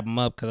wanted to dap him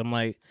up because I'm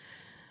like,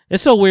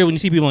 it's so weird when you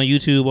see people on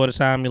YouTube all the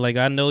time. You're like,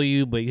 I know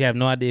you, but you have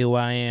no idea who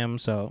I am.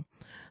 So,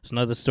 it's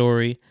another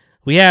story.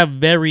 We have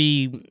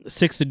very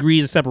 6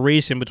 degrees of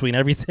separation between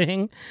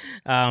everything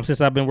since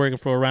I've been working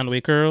for Around the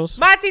Way Curls.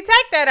 Monty,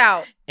 take that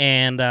out.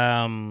 And,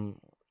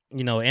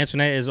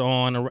 Antoinette is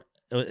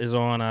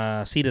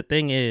on See the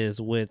Thing Is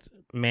with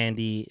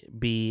Mandy,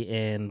 B,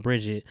 and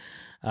Bridget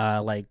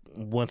like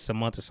once a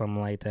month or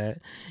something like that.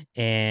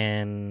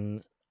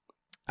 And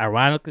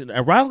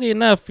ironically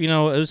enough, it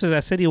was just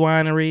at City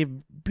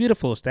Winery.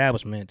 Beautiful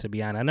establishment, to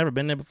be honest. I've never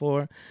been there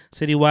before.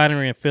 City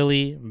Winery in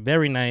Philly.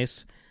 Very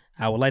nice.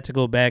 I would like to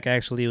go back.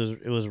 Actually,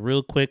 it was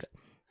real quick.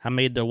 I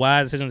made the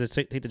wise decision to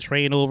take the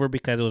train over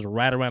because it was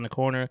right around the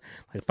corner,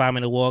 like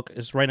 5-minute walk.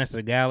 It's right next to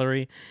the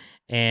gallery,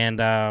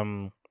 and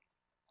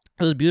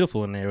it was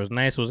beautiful in there. It was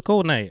nice. It was a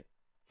cold night.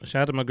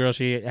 Shout out to my girl.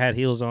 She had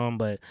heels on,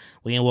 but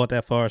we didn't walk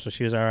that far, so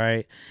she was all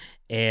right.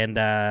 And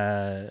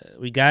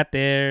we got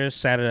there,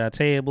 sat at our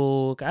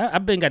table.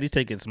 I've been got these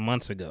tickets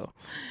months ago,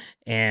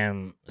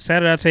 and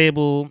sat at our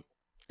table,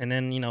 and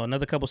then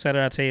another couple sat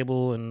at our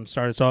table and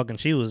started talking.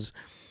 She was.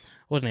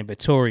 What's her name?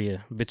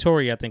 Victoria.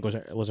 Victoria, I think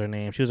was her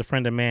name. She was a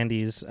friend of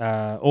Mandy's,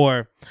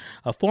 or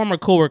a former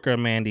coworker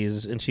of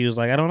Mandy's, and she was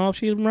like, I don't know if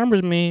she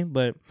remembers me,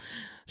 but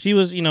she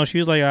was, she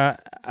was like,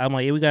 I'm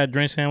like, yeah, we got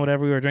drinks and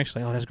whatever. We were drinking. She's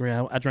like, oh, that's great.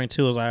 I drank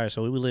too. I was like, all right,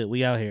 so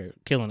we out here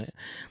killing it.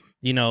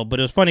 But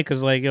it was funny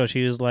because, like,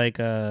 she was like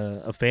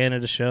a fan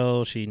of the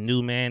show. She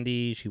knew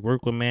Mandy. She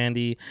worked with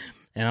Mandy.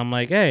 And I'm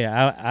like, hey,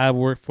 I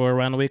work for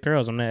Around the Way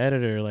Girls. I'm the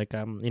editor. Like,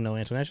 I'm,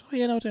 international.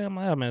 I'm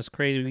like, oh, man, it's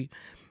crazy.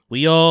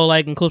 We all,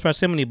 like, in close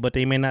proximity, but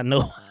they may not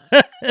know.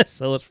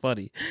 So it's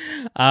funny.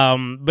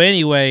 But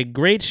anyway,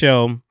 great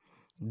show.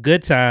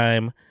 Good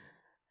time.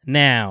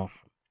 Now,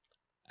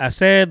 I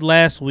said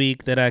last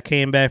week that I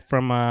came back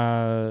from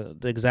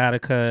the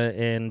Exotica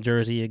in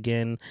Jersey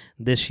again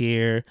this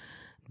year.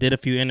 Did a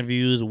few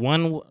interviews.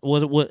 One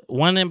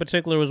in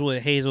particular was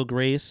with Hazel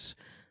Grace.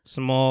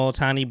 Small,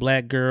 tiny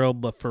black girl,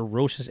 but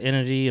ferocious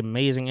energy,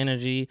 amazing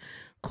energy,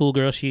 cool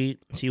girl. She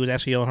was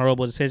actually on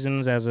Whoreible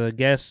Decisions as a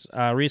guest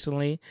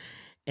recently,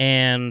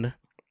 and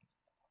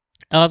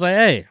I was like,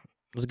 hey,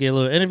 let's get a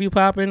little interview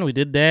popping. We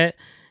did that.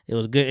 It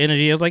was good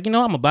energy. I was like, I'm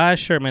gonna buy a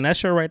shirt, man. That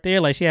shirt right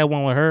there, like she had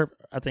one with her,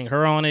 I think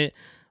her on it,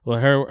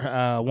 with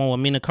her one with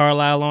Mina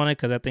Carlisle on it,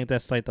 because I think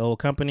that's like the whole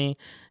company,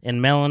 in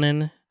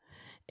melanin.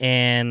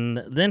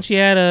 And then she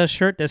had a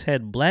shirt that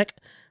had Black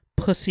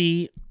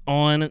Pussy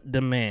on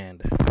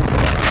Demand.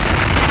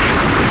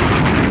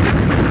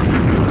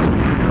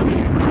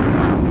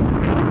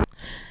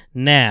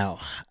 Now,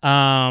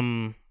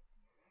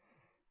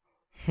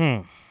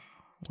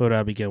 where do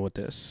I begin with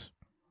this?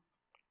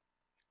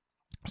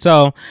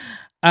 So,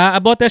 I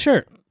bought that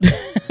shirt,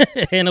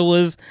 and it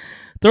was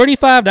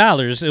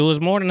 $35. It was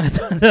more than I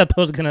thought it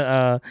was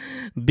gonna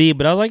be,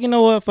 but I was like, you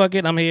know what, fuck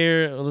it, I'm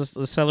here.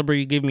 Let's celebrate.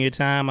 You give me your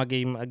time. I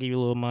give you a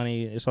little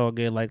money. It's all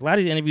good. Like a lot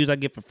of these interviews I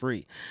get for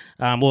free.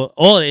 Well,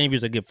 all the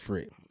interviews I get for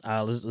free.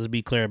 Let's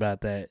be clear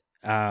about that.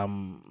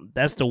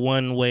 That's the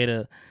one way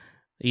to,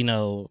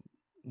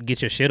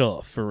 get your shit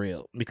off for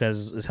real,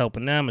 because it's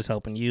helping them, it's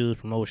helping you, it's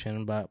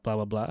promotion, blah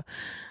blah blah.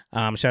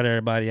 Shout out to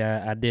everybody.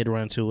 I did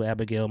run into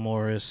Abigail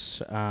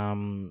Morris.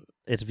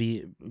 It's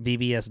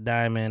VVS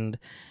Diamond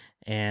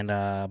and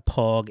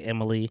Pog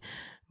Emily,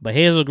 but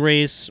Hazel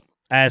Grace,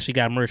 I actually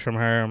got merch from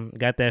her,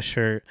 got that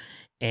shirt,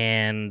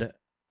 and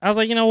I was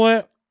like, you know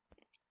what,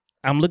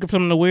 I'm looking for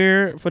something to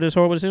wear for this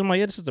Whoreible Decision. I'm like,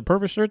 yeah, this is the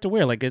perfect shirt to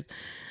wear. Like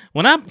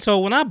when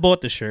I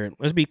bought the shirt,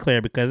 let's be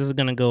clear, because this is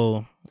gonna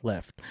go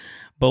left,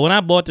 but when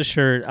I bought the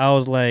shirt, I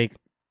was like,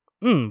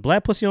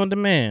 Black Pussy on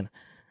Demand.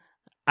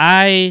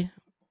 I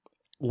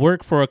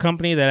work for a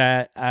company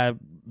that I've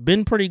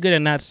been pretty good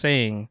at not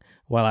saying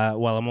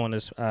while I'm on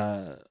this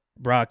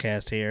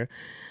broadcast here,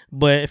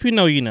 but if you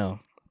know, you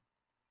know.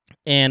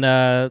 And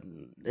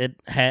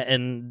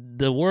and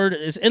the word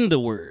is in the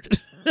word.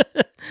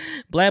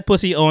 Black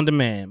Pussy on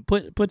Demand.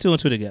 Put two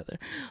and two together.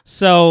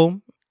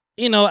 So,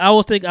 I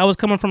was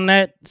coming from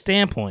that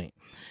standpoint.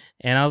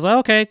 And I was like,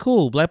 okay,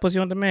 cool, Black Pussy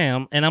on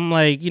Demand. And I'm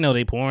like,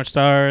 they porn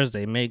stars,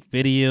 they make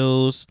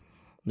videos,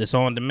 this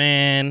on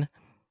demand.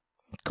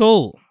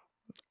 Cool.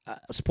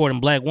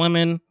 Supporting black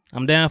women,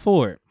 I'm down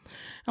for it.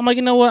 I'm like,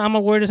 you know what? I'm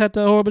going to wear this at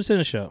the Whoreible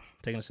Decision show.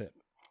 Taking a sip.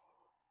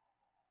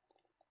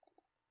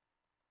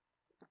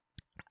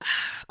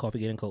 Coffee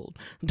getting cold.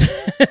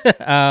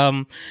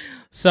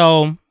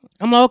 So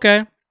I'm like,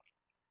 okay.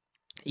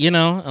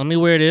 Let me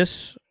wear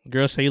this.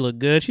 Girl say you look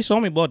good. She saw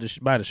me buy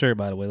the shirt,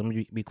 by the way. Let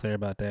me be clear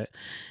about that.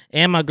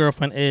 And my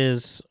girlfriend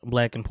is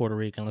black and Puerto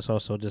Rican. Let's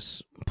also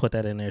just put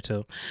that in there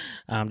too,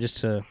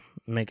 just to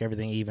make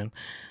everything even.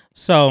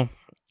 So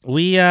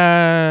we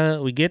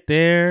get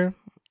there.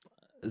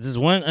 This is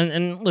one,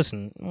 and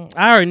listen,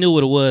 I already knew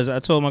what it was. I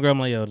told my girl, I'm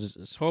like, yo,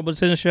 this Whoreible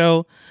Decision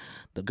show,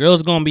 the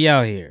girls gonna be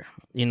out here.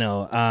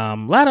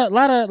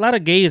 Lot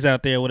of gays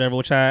out there, whatever,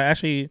 which I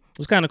actually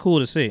was kind of cool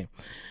to see.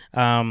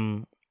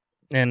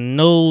 And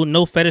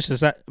no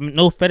fetishes. I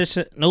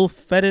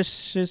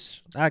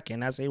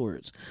cannot say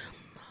words.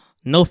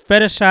 No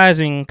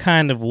fetishizing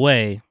kind of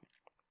way.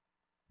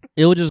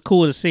 It was just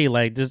cool to see,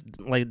 like, just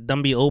like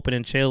them be open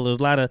and chill. There was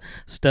a lot of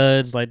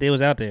studs, like they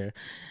was out there.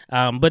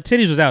 But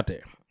Titties was out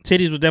there.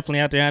 Titties was definitely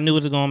out there. I knew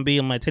it was gonna be.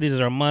 I'm like, Titties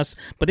are a must.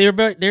 But they were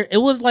very there. It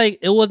was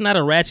not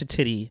a ratchet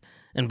titty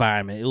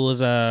environment. It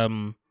was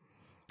elegant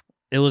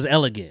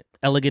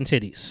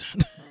Titties.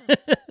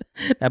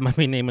 That might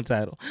be name and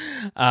title.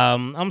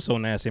 I'm so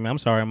nasty, man. I'm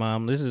sorry,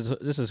 Mom. This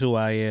is who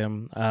I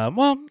am.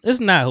 Well, it's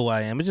not who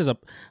I am. It's just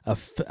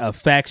a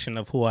faction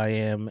of who I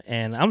am,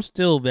 and I'm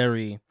still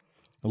very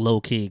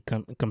low key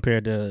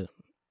compared to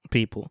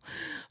people.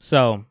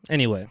 So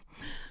anyway,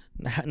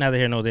 neither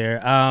here nor there.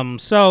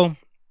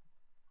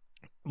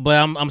 But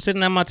I'm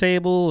sitting at my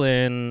table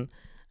and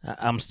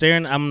I'm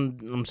staring.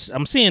 I'm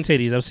seeing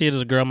Titties. I see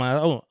there's a girl.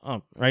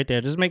 Oh, right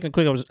there. Just making a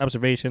quick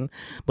observation.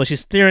 But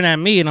she's staring at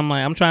me, and I'm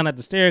like, I'm trying not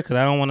to stare because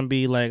I don't want to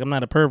be like, I'm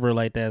not a pervert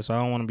like that, so I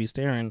don't want to be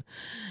staring.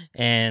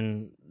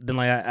 And then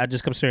I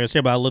just come staring,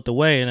 but I looked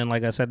away, and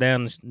then I sat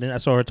down. And then I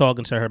saw her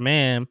talking to her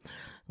man,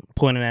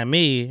 pointing at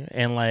me,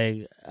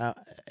 and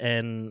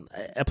and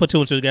I put two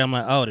and two together. I'm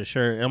like, oh, the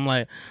shirt. And I'm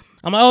like,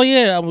 oh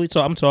yeah,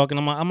 I'm talking.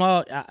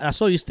 I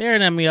saw you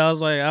staring at me. I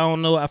was like, I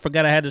don't know. I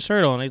forgot I had the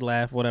shirt on. They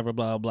laughed, whatever,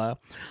 blah, blah.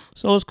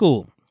 So it's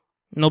cool.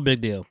 No big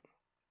deal.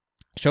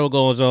 Show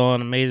goes on.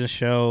 Amazing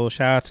show.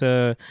 Shout out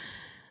to,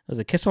 was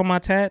it Kiss on My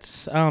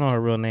Tats? I don't know her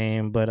real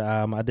name, but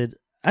I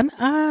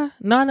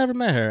No, I never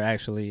met her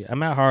actually. I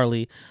met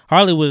Harley.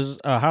 Harley was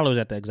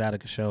at the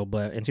Exotica show,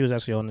 and she was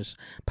actually on this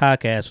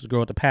podcast, Girl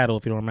with the Paddle,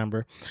 if you don't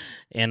remember,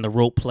 and the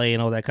rope play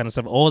and all that kind of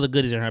stuff. All the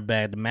goodies in her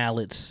bag, the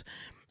mallets.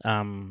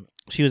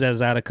 She was at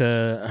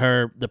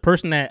Exotica. The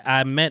person that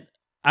I met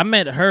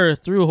her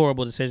through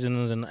Whoreible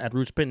Decisions and at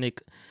Roots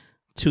Picnic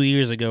 2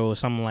 years ago or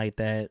something like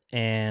that,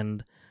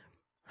 and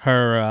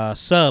her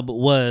sub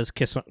was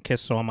Kiss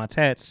on My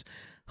Tats,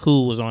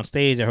 who was on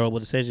stage at Whoreible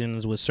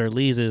Decisions with Sir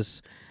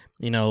Lee's,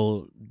 doing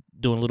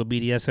a little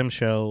BDSM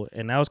show,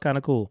 and that was kind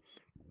of cool.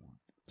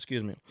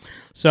 Excuse me.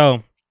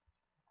 So,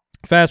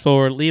 fast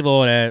forward, leave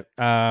all that.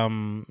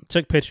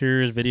 Took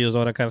pictures, videos,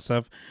 all that kind of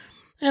stuff,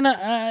 and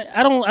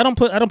I don't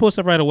post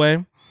stuff right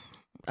away.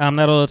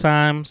 Not all the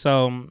time.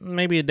 So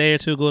maybe a day or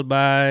two goes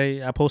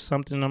by, I post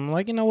something. I'm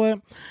like, you know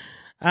what?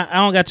 I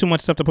don't got too much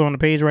stuff to put on the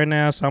page right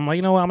now, so I'm like,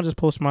 you know what? I'm gonna just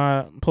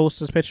post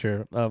this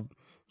picture of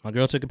my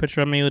girl took a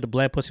picture of me with the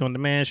Black Pussy on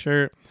Demand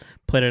shirt,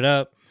 put it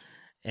up.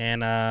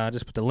 And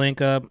just put the link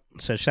up.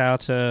 So shout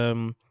out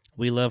to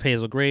We Love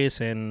Hazel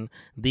Grace and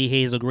The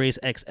Hazel Grace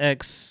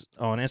XX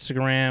on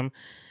Instagram.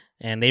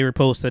 And they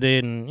reposted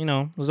it, and,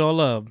 it was all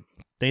love.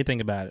 They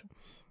think about it.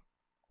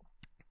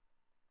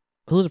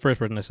 Who's the first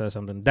person that said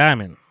something?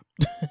 Diamond.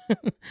 I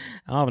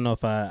don't even know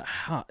if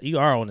you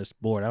are on this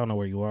board. I don't know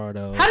where you are,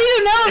 though. How do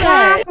you know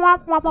that?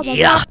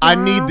 Yeah, I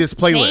need this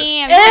playlist.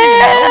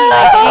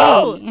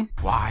 Damn.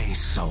 Why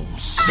so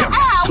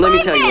serious? Let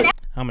me tell you.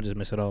 I'm gonna just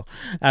miss it all.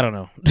 I don't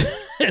know.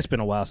 It's been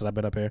a while since I've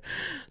been up here.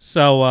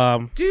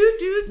 So,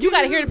 you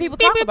gotta hear the people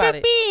talk about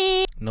it.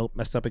 Nope,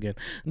 messed up again.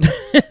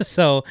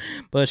 So,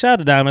 but shout out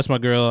to Diamond. That's my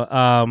girl.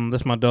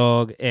 That's my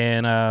dog,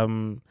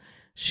 and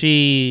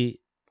she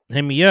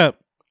hit me up.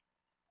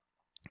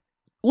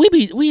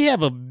 We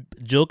have a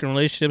joking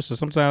relationship, so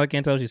sometimes I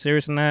can't tell if she's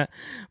serious or not.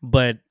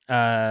 But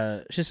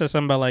she said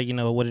something about like,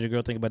 what did your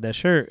girl think about that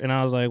shirt? And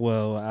I was like,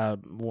 well,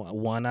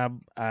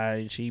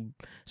 she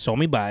saw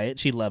me buy it.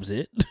 She loves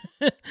it,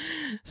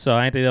 so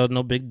I didn't think that was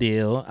no big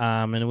deal.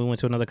 And then we went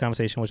to another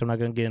conversation, which I'm not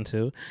gonna get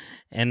into.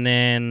 And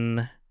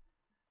then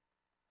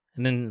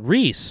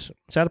Reese,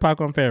 shout out to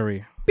Popcorn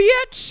Fairy,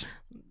 Bitch.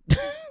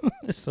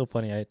 It's so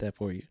funny I hit that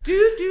for you.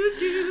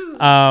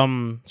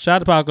 Shout out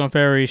to Popcorn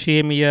Fairy. She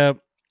hit me up.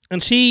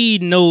 And she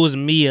knows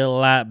me a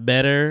lot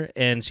better,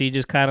 and she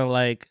just kind of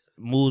like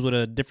moves with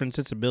a different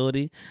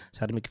sensibility. So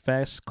I had to make it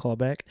fast, call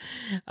back.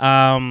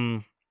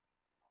 And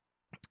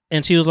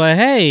she was like,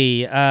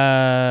 hey,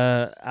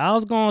 I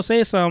was going to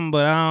say something,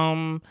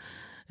 but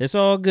it's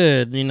all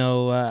good. I'm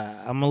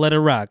going to let it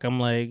rock. I'm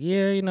like,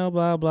 yeah,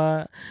 blah,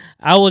 blah.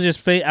 I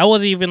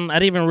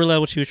didn't even realize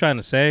what she was trying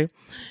to say.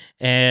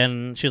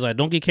 And she was like,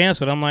 don't get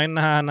canceled. I'm like,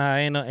 nah,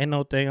 ain't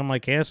no thing. I'm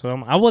like,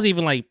 canceled. I wasn't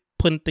even like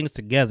putting things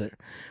together.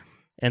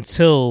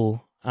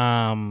 Until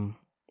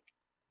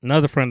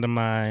another friend of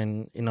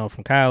mine,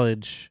 from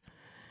college,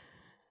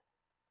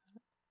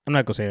 I'm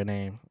not going to say her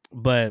name,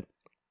 but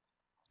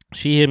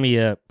she hit me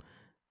up,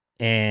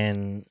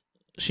 and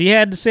she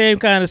had the same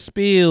kind of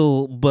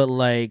spiel, but,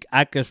 like,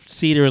 I could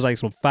see there was, like,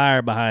 some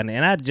fire behind it,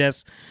 and I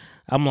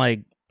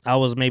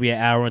was maybe an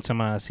hour into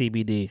my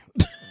CBD,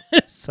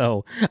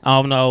 so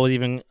I don't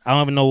even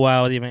know why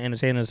I was even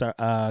entertaining this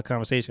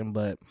conversation,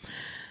 but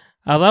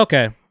I was like,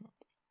 okay,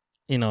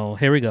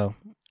 here we go.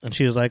 And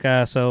she was like,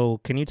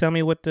 so can you tell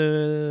me what do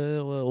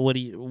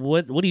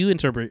you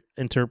interpret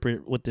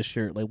with this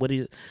shirt? Like, what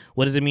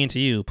does it mean to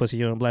you?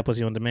 Black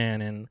Pussy on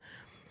Demand.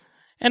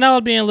 And I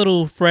was being a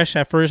little fresh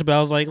at first, but I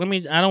was like,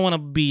 I don't want to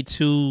be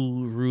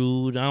too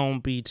rude. I don't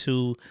want to be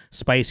too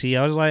spicy.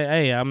 I was like,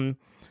 hey, I'm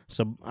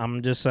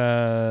just,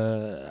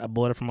 I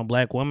bought it from a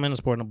black woman. It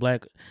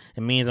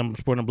means I'm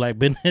supporting a black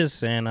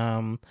business. And,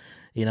 I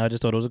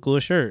just thought it was a cool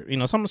shirt.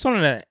 Something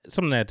to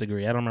that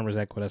degree. I don't remember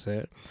exactly what I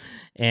said.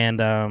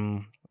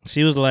 And,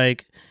 she was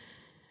like,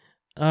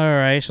 all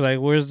right. She's like,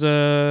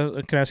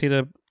 can I see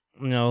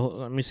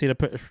let me see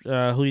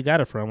who you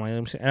got it from.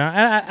 Like, and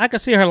I could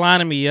see her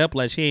lining me up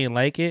like she ain't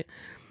like it.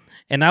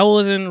 And I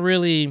wasn't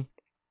really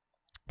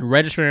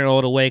registering it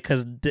all the way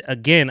because,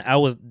 again,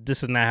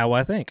 this is not how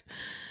I think.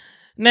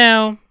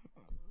 Now,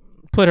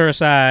 put her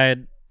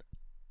aside.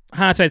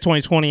 Hindsight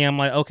 2020, I'm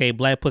like, okay,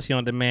 Black Pussy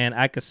on Demand.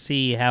 I could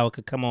see how it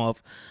could come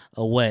off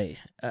a way.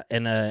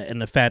 And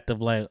the fact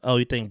of like, oh,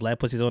 you think Black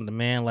Pussy's on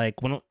Demand?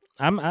 Like, when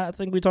I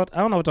think we talked, I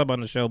don't know what we talked about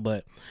on the show,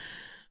 but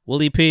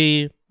Willie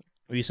P,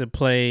 we used to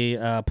play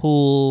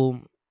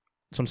pool.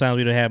 Sometimes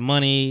we would have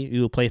money.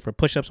 You would play for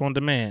push-ups on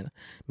demand,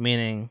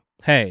 meaning,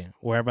 hey,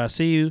 wherever I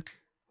see you,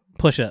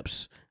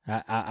 push-ups.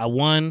 I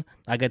won.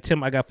 I got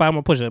 5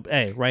 more push-ups.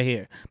 Hey, right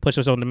here,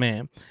 push-ups on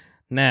demand.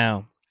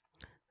 Now,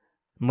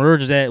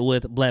 merge that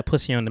with Black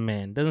Pussy on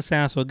Demand. Doesn't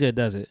sound so good,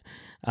 does it?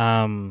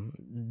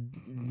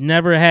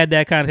 Never had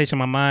that connotation in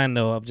my mind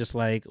though, of just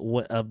like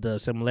of the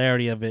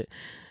similarity of it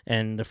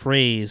and the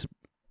phrase,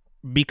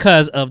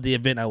 because of the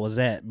event I was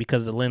at,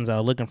 because of the lens I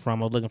was looking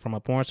from. I was looking from a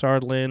porn star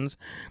lens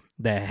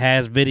that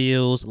has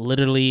videos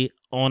literally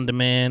on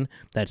demand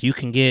that you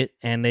can get,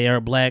 and they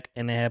are black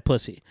and they have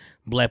pussy.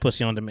 Black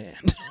Pussy on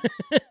Demand.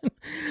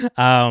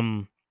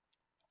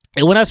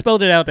 And when I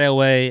spelled it out that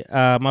way,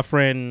 my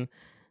friend,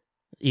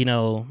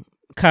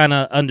 kind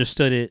of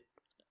understood it.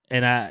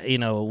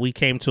 And we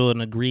came to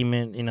an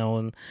agreement,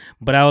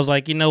 but I was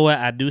like, you know what?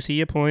 I do see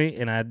your point,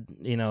 and I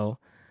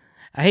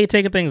hate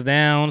taking things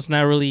down. It's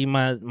not really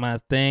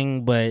my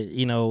thing, but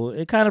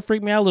it kind of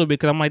freaked me out a little bit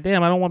because I'm like,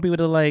 damn, I don't want people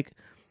to like.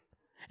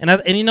 And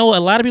a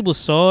lot of people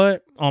saw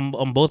it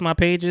on both my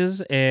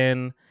pages,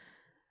 and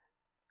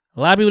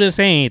a lot of people didn't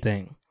say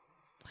anything.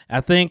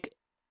 I think,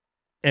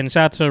 and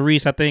shout out to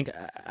Reese. I think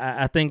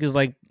it's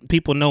like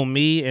people know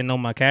me and know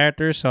my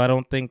character, so I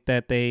don't think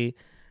that they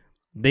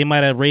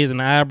might have raised an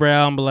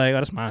eyebrow and be like, "Oh,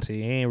 that's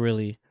Monty." He ain't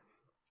really.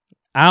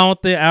 I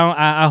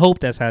hope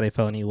that's how they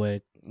felt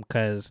anyway,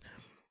 because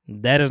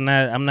that is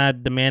not. I'm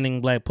not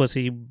demanding black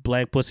pussy.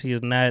 Black pussy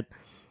is not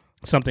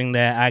something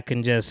that I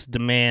can just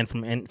demand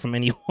from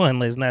anyone.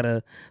 Like, it's not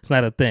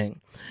a thing.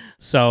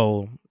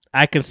 So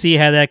I can see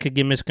how that could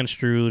get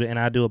misconstrued, and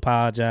I do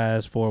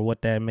apologize for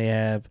what that may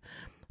have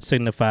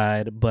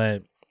signified.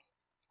 But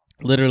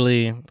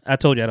literally, I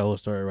told you that whole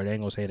story already. I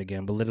ain't gonna say it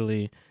again. But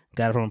literally,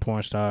 got it from a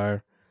porn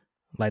star.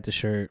 Liked the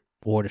shirt,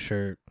 wore the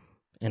shirt,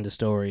 in the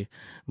story,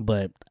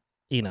 but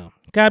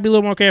gotta be a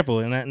little more careful.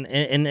 And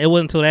it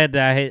wasn't until that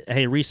I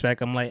hit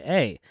respect. I'm like,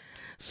 hey,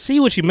 see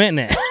what you meant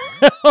there.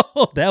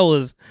 That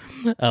was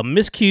a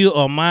miscue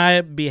on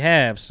my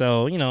behalf.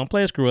 So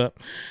play a screw up.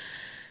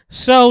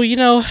 So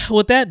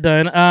with that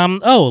done,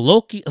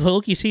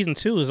 Loki season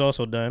 2 is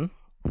also done.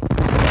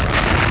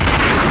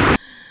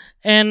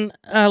 And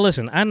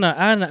listen, I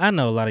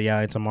know a lot of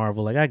y'all into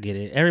Marvel. Like, I get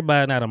it.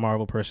 Everybody's not a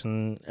Marvel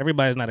person.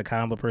 Everybody's not a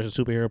comic book person,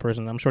 superhero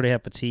person. I'm sure they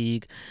have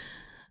fatigue.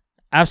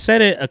 I've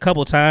said it a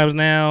couple times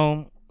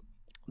now.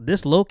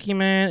 This Loki,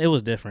 man, it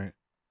was different.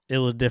 It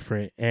was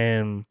different,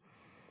 and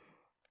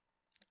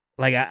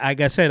like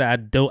I said, I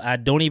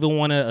don't even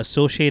want to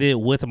associate it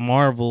with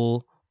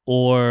Marvel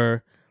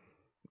or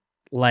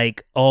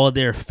like all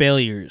their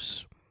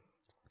failures,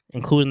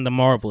 including the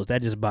Marvels.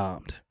 That just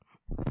bombed.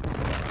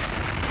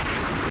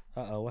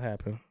 What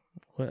happened?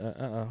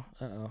 I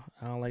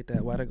don't like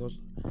that.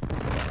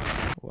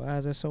 Why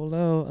is that so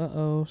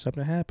low?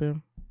 Something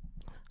happened.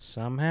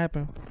 Something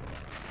happened.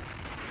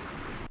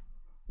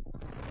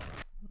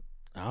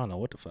 I don't know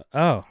what the fuck.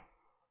 Oh.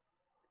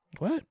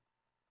 What?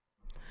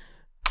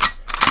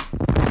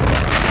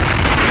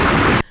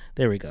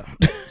 There we go.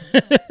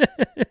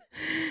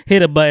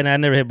 Hit a button I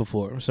never hit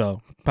before,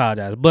 so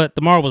apologize. But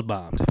the Marvels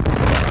bombed.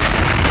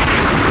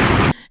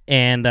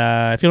 And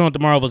if you don't know what the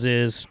Marvels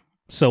is,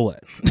 so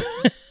what?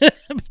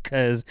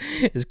 Because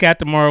it's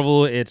Captain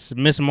Marvel, it's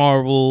Miss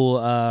Marvel,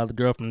 the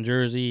girl from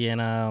Jersey,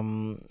 and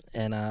on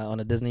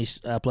a Disney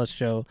Plus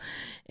show,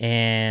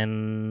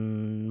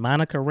 and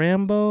Monica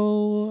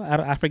Rambeau.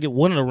 I forget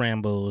one of the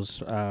Rambos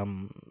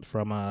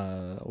from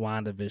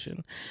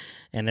WandaVision,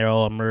 and they're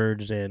all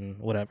merged and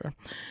whatever,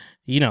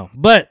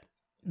 But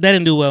that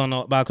didn't do well on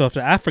the box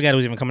office. I forgot it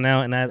was even coming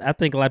out, and I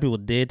think a lot of people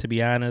did. To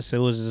be honest, it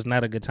was just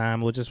not a good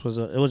time. It was just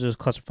a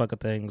clusterfuck of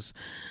things.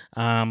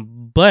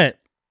 But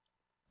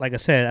like I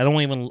said, I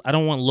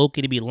don't want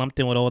Loki to be lumped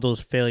in with all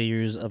those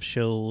failures of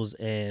shows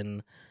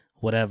and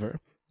whatever,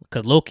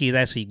 because Loki is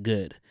actually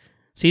good.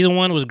 Season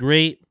 1 was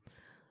great.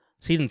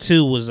 Season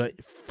 2 was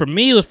for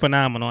me, it was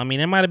phenomenal. I mean,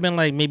 there might have been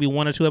like maybe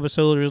 1 or 2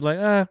 episodes where it was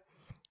like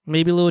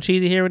maybe a little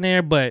cheesy here and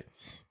there, but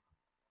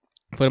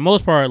for the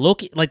most part,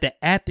 Loki, like, the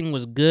acting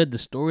was good, the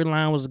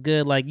storyline was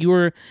good, like, you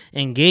were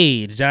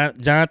engaged.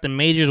 Jonathan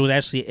Majors was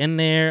actually in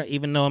there,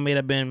 even though it might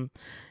have been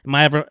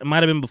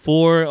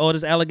before all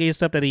this allegation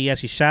stuff that he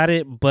actually shot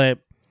it, but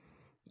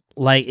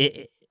like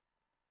it.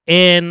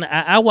 And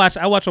I watch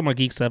all my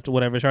geek stuff or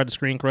whatever. Shout out to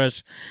Screen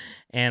Crush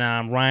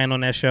and Ryan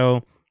on that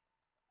show.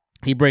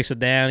 He breaks it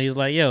down. He's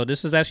like, "Yo,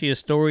 this is actually a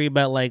story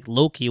about like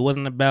Loki. It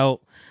wasn't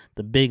about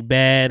the big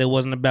bad. It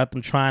wasn't about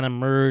them trying to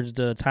merge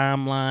the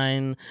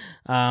timeline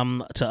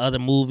to other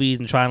movies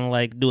and trying to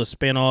like do a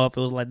spinoff.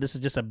 It was like, this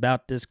is just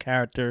about this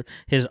character,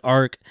 his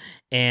arc,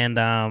 and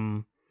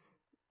I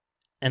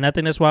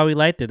think that's why we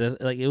liked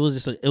it. Like, it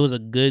was a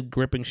good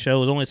gripping show.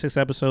 It was only 6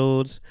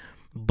 episodes,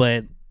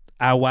 but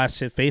I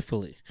watched it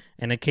faithfully,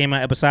 and it came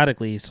out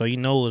episodically, so it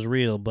was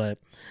real. But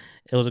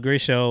it was a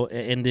great show.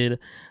 It ended.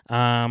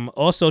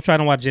 Also trying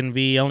to watch Gen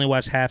V. I only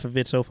watched half of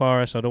it so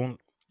far, so don't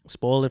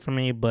spoil it for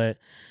me. But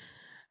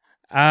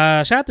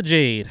shout out to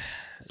Jade.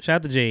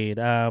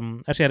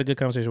 Actually had a good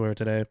conversation with her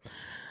today.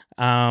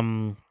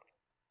 I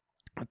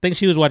think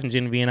she was watching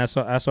Gen V, and I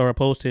saw her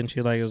post it, and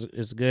she was like,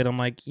 it's good. I'm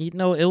like, it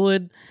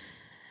would.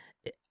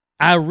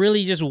 I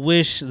really just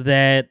wish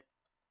that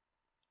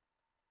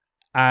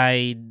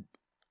I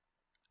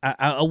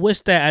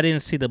wish that I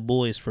didn't see The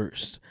Boys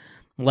first.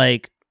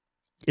 Like,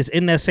 it's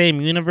in that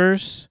same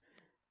universe,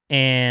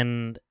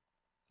 and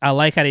I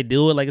like how they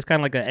do it. Like, it's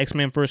kind of like an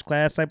X-Men First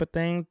Class type of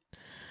thing.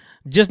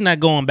 Just not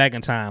going back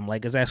in time.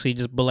 Like, it's actually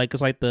just, but like,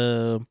 it's like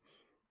or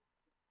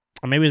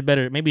maybe it's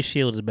better. Maybe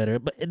S.H.I.E.L.D. is better.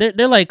 But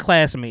they're like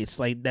classmates,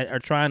 like, that are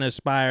trying to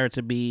aspire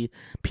to be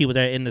people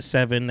that are in the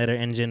 7 that are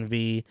in Gen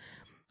V.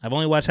 I've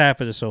only watched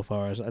half of it so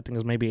far. So I think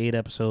it's maybe 8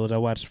 episodes. I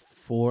watched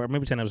 4, or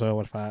maybe 10 episodes. I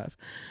watched 5.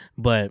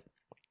 But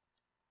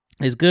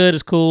It's good,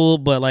 it's cool,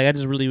 but like I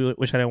just really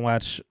wish I didn't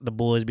watch The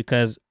Boys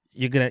because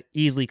you're gonna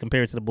easily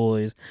compare it to The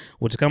Boys,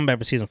 which is coming back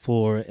for season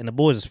 4, and The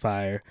Boys is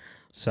fire.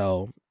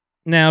 So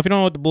now, if you don't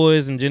know what The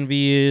Boys and Gen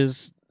V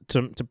is,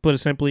 to put it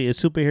simply,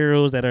 it's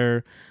superheroes that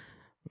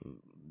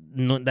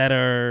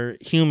are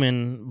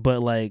human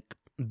but like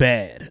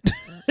bad.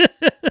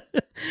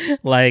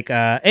 Like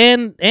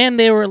and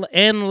a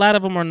lot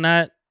of them are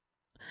not.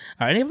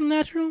 Are any of them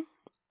natural?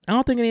 I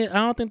don't think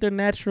they're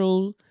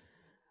natural.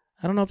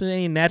 I don't know if there's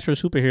any natural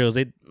superheroes.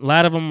 A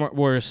lot of them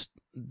were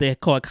they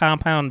call it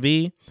Compound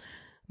V.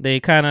 They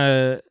kind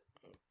of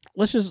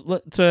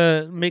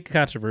to make it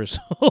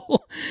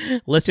controversial.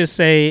 Let's just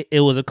say it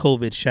was a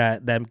COVID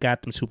shot that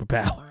got them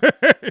superpowers,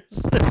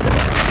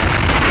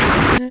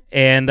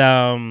 and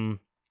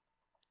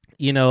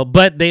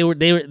but they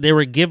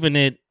were given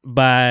it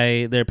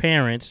by their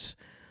parents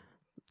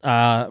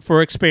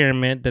for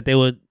experiment that they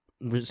would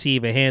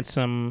receive a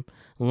handsome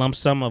lump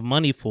sum of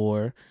money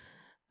for,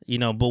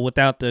 but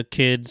without the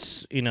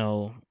kids,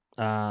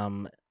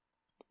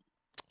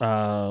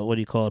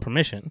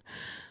 permission.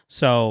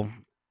 So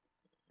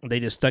they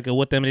just stuck it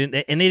with them, and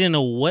they didn't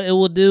know what it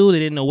would do. They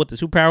didn't know what the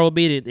superpower would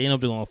be. They didn't know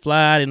if they're going to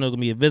fly. They didn't know it was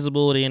going to be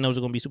invisible. They didn't know it was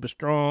going to be super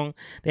strong.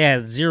 They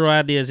had zero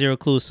idea, zero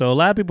clue. So a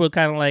lot of people are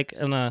kind of like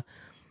in a,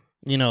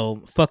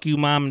 fuck you,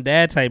 mom and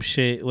dad type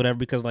shit, whatever,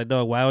 because like,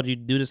 dog, why would you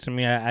do this to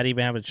me? I didn't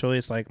even have a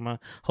choice. Like, my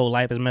whole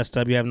life is messed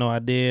up. You have no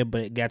idea,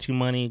 but it got you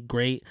money.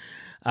 Great.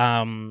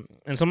 And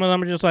some of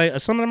them are just like,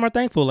 some of them are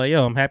thankful. Like,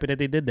 yo, I'm happy that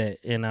they did that.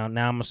 And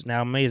now I'm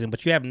amazing.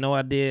 But you have no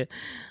idea.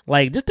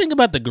 Like, just think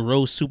about the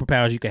gross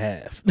superpowers you could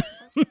have.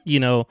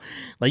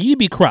 Like you'd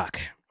be Croc.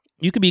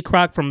 You could be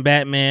Croc from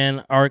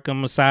Batman,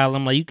 Arkham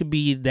Asylum. Like you could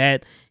be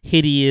that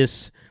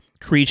hideous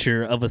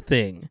creature of a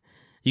thing.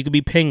 You could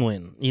be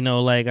Penguin.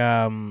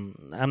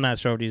 I'm not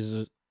sure if these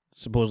are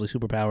supposedly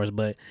superpowers,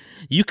 but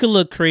you could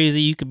look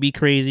crazy. You could be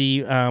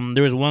crazy.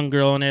 There was one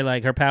girl in there,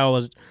 like her power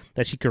was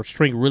that she could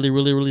shrink really,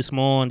 really, really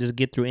small and just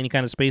get through any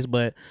kind of space.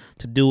 But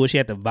to do it, she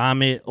had to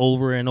vomit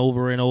over and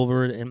over and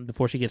over and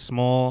before she gets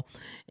small.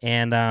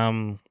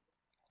 And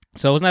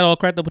so it's not all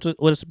cracked up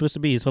what it's supposed to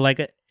be. So like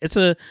it's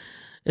a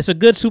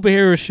good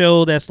superhero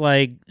show that's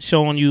like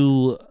showing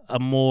you a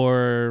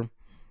more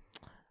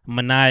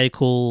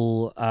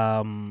maniacal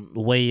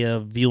way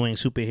of viewing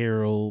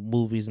superhero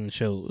movies and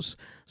shows.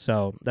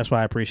 So that's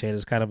why I appreciate it.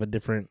 It's kind of a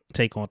different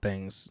take on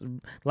things.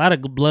 A lot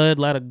of blood,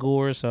 a lot of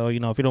gore. So if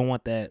you don't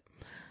want that,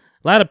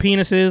 a lot of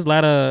penises, a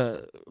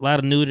lot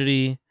of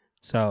nudity.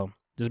 So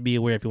just be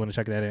aware if you want to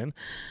check that in.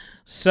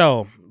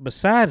 So,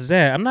 besides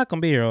that, I'm not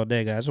going to be here all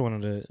day, guys. I just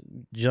wanted to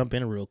jump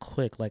in real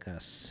quick. Like I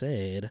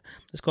said,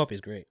 this coffee is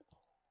great.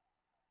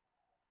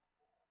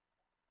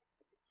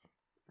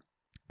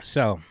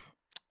 So,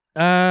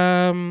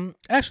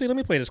 actually, let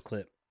me play this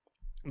clip.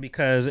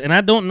 And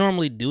I don't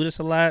normally do this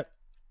a lot.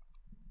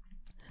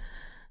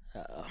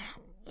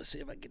 Let's see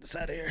if I can get this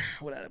out of here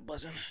without it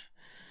buzzing.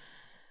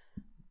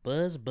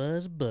 Buzz.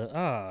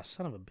 Ah,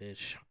 son of a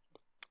bitch.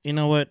 You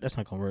know what? That's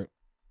not going to work.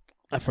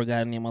 I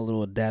forgot any of my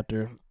little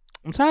adapter.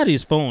 I'm tired of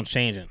these phones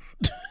changing.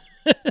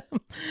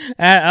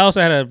 I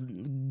also had a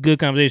good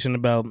conversation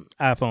about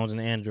iPhones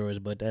and Androids,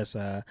 but that's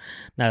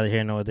neither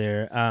here nor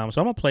there. So I'm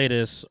going to play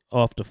this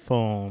off the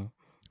phone.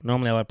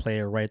 Normally I would play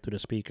it right through the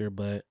speaker,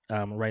 but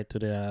right through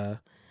the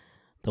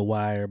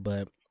wire,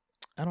 but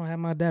I don't have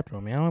my adapter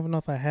on me. I don't even know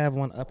if I have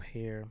one up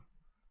here.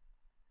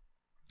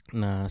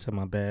 Nah, it's in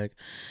my bag.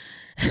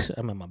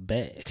 I'm in my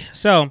bag.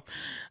 So,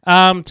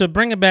 to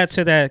bring it back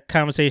to that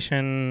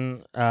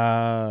conversation,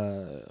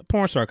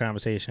 porn star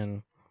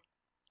conversation,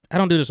 I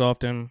don't do this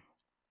often,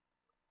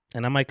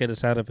 and I might get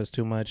this out if it's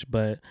too much,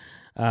 but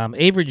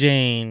Avery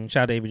Jane,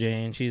 shout out to Avery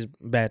Jane, she's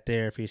back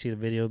there if you see the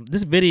video.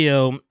 This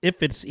video,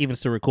 if it's even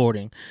still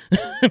recording,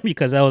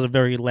 because that was a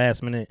very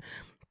last minute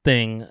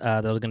thing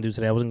that I was going to do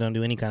today. I wasn't going to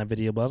do any kind of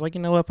video, but I was like,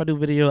 you know what, if I do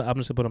video, I'm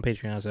just going to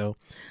put it on Patreon. So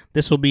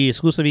this will be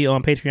exclusively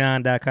on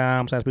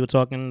patreon.com, so as people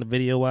talking the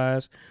video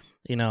wise,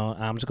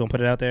 I'm just going to put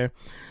it out there.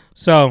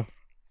 So,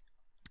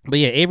 but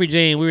yeah, Avery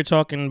Jane, we were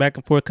talking back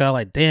and forth,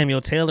 like, damn,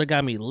 yo, Tae'ler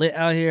got me lit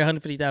out here,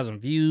 150,000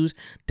 views.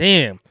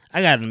 Damn,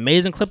 I got an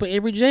amazing clip of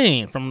Avery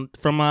Jane from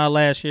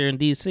last year in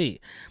DC.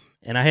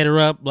 And I hit her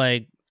up,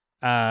 like,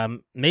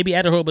 maybe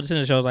at the Whoreible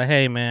Descendant show. I was like,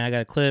 hey, man, I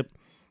got a clip,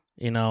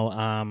 we'll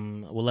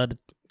love to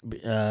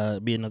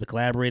be another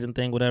collaborating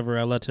thing, whatever.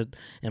 I'd love to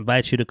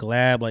invite you to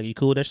collab. Like, you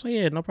cool with that? She's like,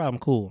 yeah, no problem,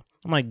 cool.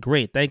 I'm like,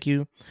 great, thank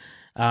you.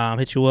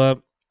 Hit you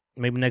up.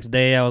 Maybe next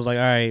day, I was like,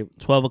 all right,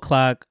 12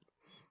 o'clock.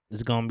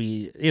 It's gonna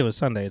be. It was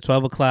Sunday,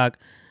 12 o'clock.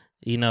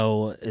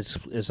 It's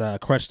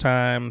crunch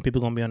time.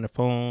 People gonna be on their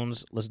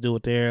phones. Let's do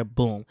it there.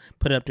 Boom,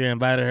 put it up there.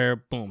 Invited her.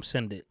 Boom,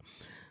 send it.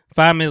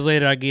 5 minutes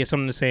later, I get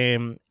something to say.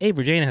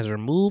 Avery Jane has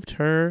removed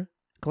her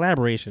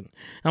collaboration.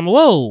 I'm like,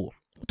 whoa.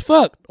 What the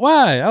fuck?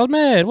 Why? I was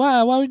mad.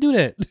 Why would you do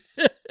that?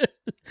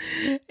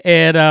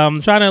 And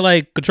I'm trying to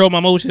like control my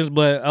emotions,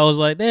 but I was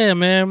like, damn,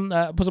 man,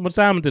 I put so much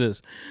time into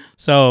this.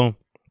 So,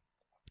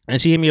 and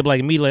she hit me up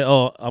like immediately,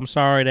 oh, I'm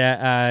sorry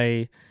that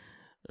I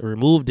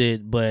removed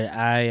it, but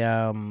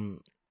I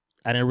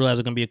I didn't realize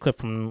it was gonna be a clip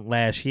from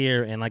last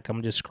year, and like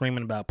I'm just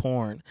screaming about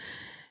porn.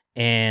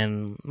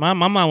 And my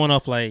mom went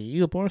off like,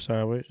 "You a porn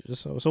star?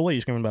 So what?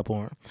 You screaming about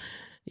porn?"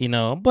 You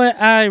know.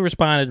 But I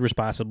responded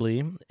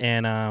responsibly,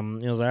 and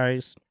it was all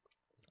right,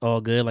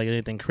 all good. Like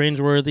anything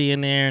cringeworthy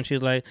in there, and she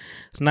was like,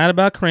 "It's not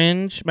about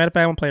cringe." Matter of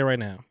fact, I'm gonna play it right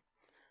now.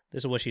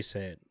 This is what she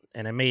said,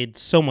 and it made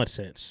so much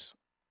sense.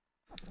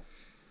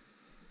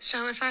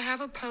 So if I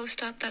have a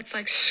post up that's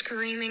like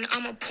screaming,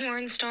 I'm a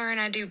porn star and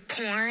I do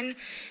porn,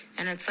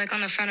 and it's like on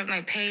the front of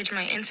my page,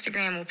 my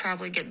Instagram will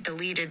probably get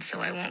deleted,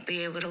 so I won't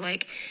be able to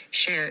like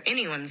share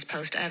anyone's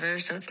post ever.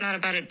 So it's not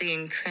about it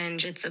being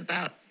cringe, it's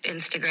about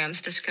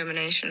Instagram's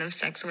discrimination of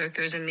sex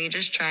workers and me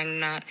just trying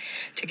not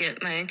to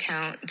get my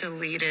account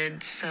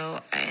deleted.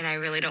 And I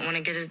really don't want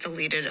to get it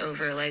deleted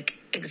over like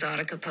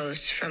Exotica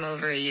posts from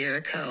over a year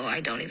ago.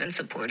 I don't even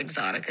support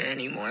Exotica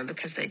anymore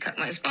because they cut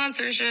my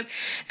sponsorship,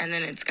 and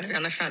then it's going to be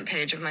on the front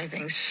page of my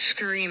thing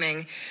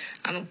screaming,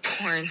 I'm a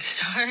porn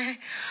star.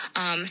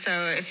 So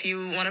if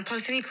you want to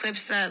post any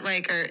clips that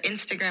like are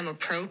Instagram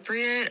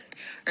appropriate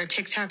or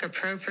TikTok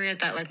appropriate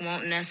that like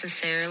won't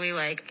necessarily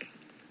like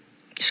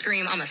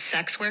scream I'm a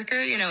sex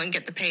worker, you know, and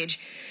get the page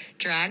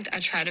dragged, I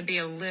try to be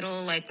a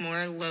little like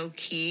more low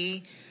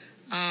key,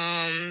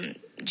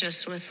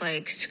 just with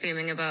like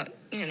screaming about,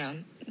 you know,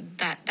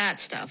 that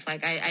stuff.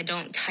 Like I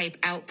don't type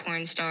out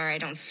porn star, I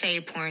don't say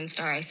porn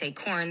star, I say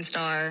corn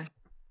star.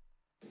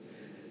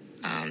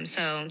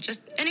 So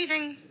just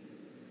anything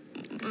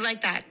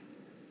like that,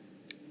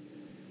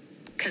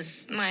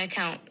 because my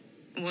account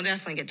will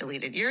definitely get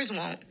deleted. Yours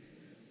won't,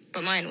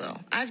 but mine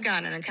will. I've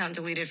gotten an account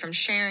deleted from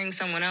sharing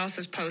someone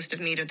else's post of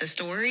me to the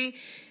story,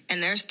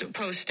 and their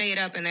post stayed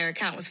up and their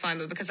account was fine,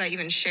 but because I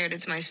even shared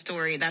it to my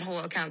story, that whole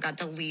account got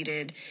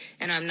deleted,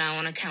 and I'm now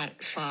on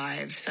account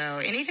 5. So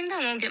anything that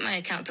won't get my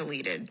account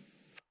deleted.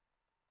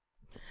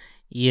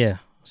 Yeah,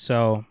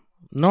 so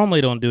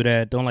normally don't do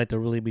that. Don't like to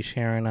really be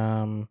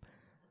sharing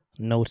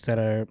notes that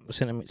are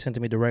sent to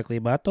me directly,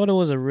 but I thought it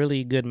was a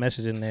really good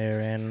message in there,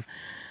 and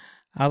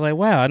I was like,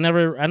 wow, I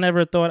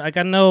never thought, like,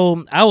 I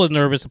know I was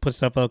nervous to put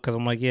stuff up because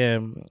I'm like, yeah,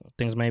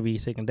 things may be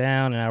taken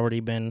down, and I've already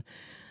been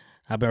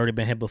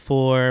hit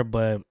before,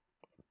 but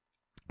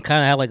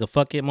kind of had like a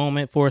fuck it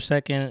moment for a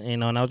second, you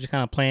know, and I was just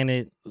kind of playing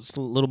it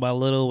little by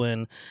little,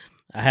 and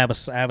I have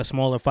a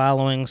smaller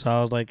following, so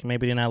I was like,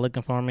 maybe they're not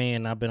looking for me,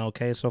 and I've been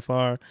okay so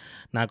far,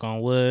 knock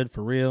on wood,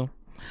 for real.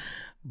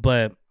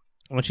 But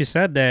when she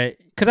said that,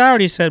 because I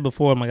already said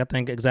before, I'm like, I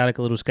think Exotica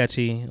a little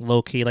sketchy,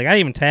 low key. Like I didn't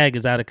even tag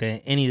Exotica in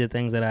any of the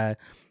things that I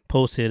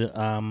posted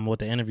with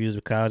the interviews,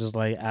 because I was just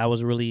like, I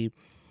wasn't really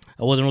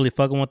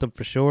fucking with them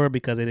for sure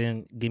because they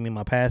didn't give me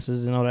my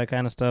passes and all that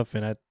kind of stuff,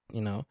 and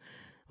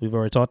we've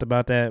already talked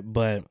about that.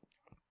 But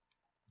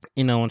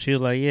you know, when she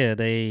was like, yeah,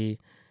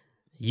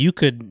 you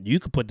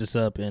could put this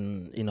up,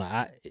 and you know,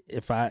 I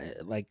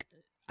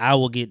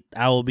will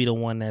be the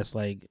one that's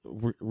like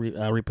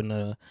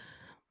reaping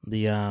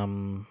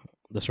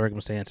the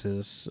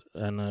circumstances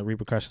and the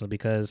repercussions,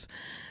 because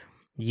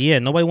yeah,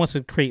 nobody wants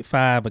to create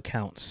 5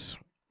 accounts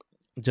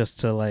just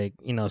to like,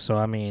 you know. So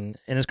I mean,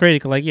 and it's crazy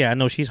because like, yeah, I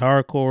know she's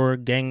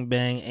hardcore,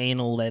 gangbang,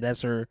 anal,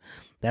 that's her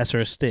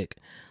stick.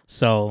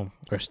 So,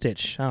 or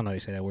stitch, I don't know how you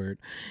say that word.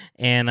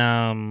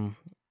 And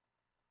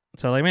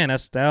so like, man,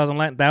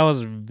 that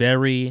was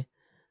very,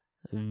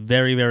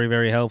 very, very,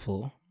 very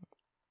helpful.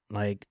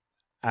 Like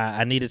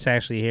I needed to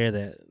actually hear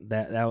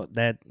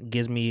that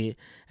gives me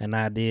an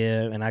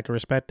idea, and I can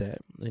respect that,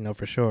 you know,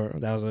 for sure.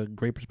 That was a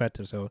great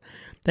perspective. So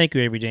thank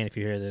you, Avery Jane, if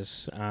you hear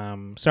this.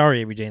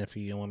 Sorry, Avery Jane, if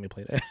you don't want me to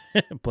play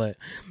that. But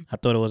I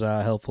thought it was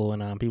helpful,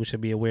 and people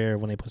should be aware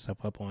when they put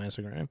stuff up on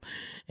Instagram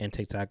and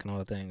TikTok and all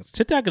the things.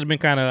 TikTok has been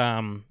kind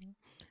of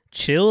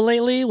chill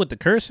lately with the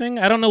cursing.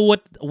 I don't know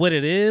what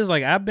it is.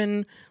 Like I've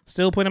been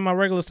still putting my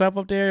regular stuff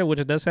up there, which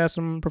it does have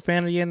some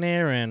profanity in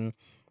there, and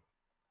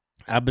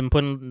I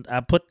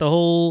put the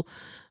whole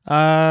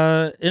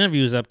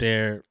interviews up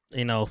there,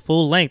 you know,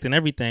 full length and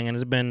everything, and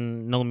there's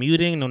been no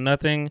muting, no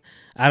nothing.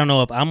 I don't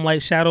know if I'm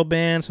like shadow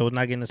banned, so it's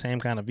not getting the same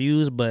kind of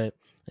views, but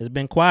it's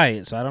been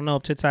quiet. So I don't know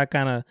if TikTok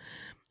kind of,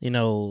 you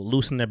know,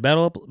 loosened their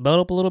belt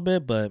up a little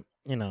bit, but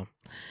you know.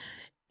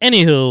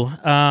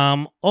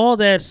 Anywho, all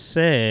that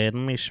said, let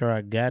me make sure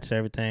I got to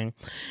everything.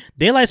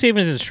 Daylight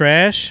savings is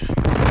trash.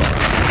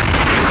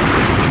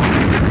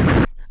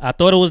 I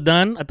thought it was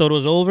done. I thought it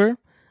was over.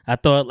 I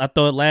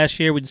thought last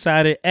year we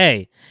decided,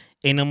 hey,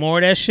 ain't no more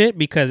of that shit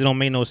because it don't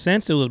make no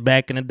sense. It was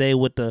back in the day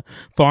with the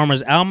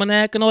Farmer's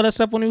Almanac and all that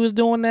stuff when he was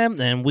doing that,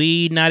 and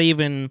we not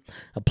even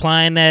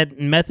applying that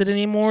method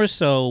anymore,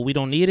 so we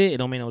don't need it. It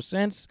don't make no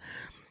sense.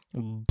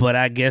 But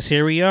I guess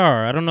here we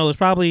are. I don't know. It's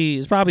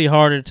probably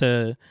harder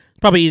to,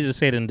 probably easier to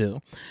say than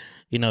do,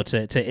 you know,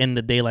 to end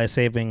the daylight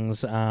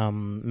savings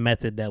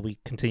method that we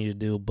continue to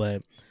do.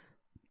 But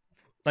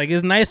like,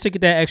 it's nice to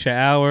get that extra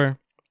hour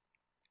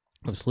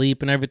of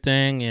sleep and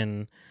everything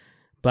and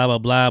blah blah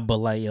blah, but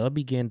like, yo, it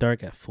be getting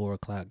dark at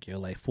 4:00, yo,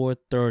 like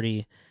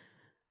 4:30.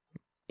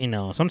 You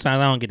know, sometimes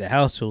I don't get the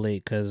house too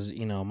late because,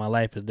 you know, my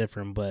life is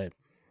different, but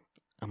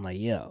I'm like,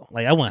 yo,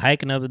 like I went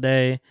hiking the other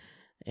day,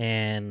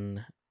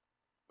 and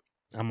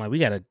I'm like, we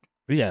got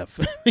we got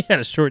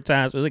a short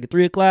time. So it's like at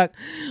 3:00.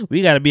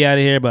 We got to be out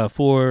of here about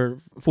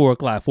 4:00,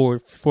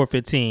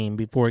 4:15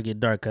 before it get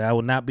dark. 'Cause I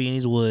will not be in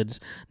these woods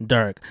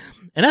dark.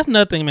 And that's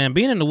nothing, man.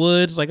 Being in the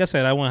woods, like I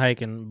said, I went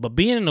hiking, but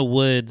being in the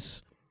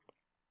woods,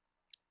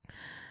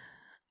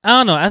 I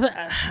don't know.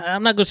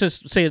 I'm not going to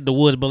just say the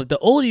woods, but like the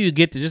older you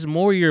get, the just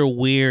more you're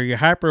aware. You're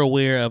hyper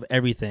aware of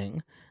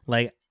everything.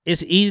 Like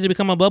it's easy to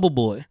become a bubble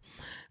boy.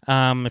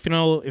 If you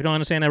don't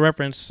understand that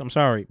reference, I'm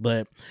sorry,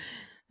 but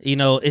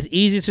it's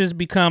easy to just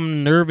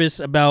become nervous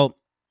about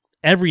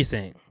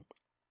everything.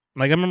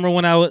 Like I remember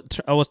when I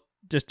was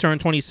just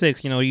turned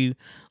 26. You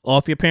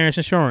off your parents'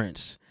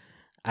 insurance.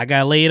 I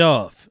got laid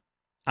off.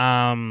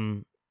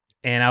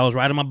 And I was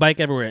riding my bike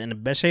everywhere in the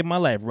best shape of my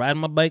life, riding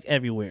my bike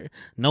everywhere,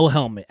 no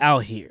helmet,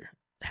 out here,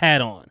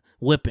 hat on,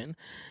 whipping.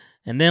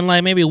 And then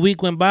like maybe a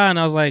week went by and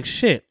I was like,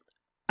 shit,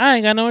 I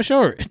ain't got no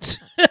insurance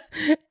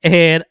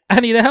and I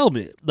need a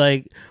helmet.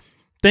 Like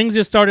things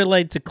just started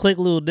like to click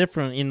a little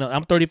different.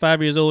 I'm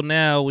 35 years old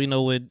now,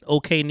 with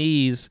okay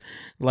knees.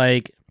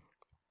 Like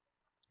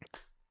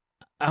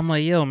I'm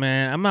like, yo,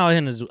 man, I'm out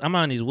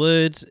in these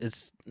woods.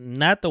 It's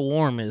not the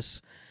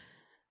warmest.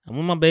 I'm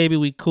with my baby,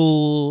 we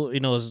cool.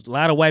 There's a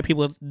lot of white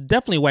people.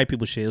 Definitely white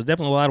people shit. There's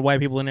definitely a lot of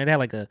white people in there. They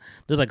had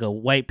there's a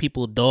white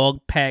people dog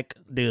pack.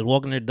 They was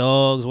walking their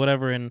dogs,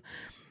 whatever. And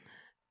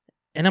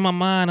in my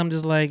mind, I'm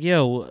just like,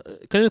 yo,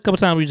 because a couple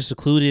times we just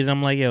secluded. And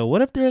I'm like, yo,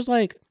 what if there's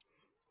like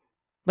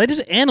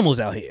there's animals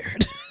out here?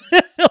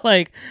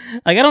 like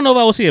I don't know if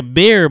I will see a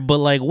bear, but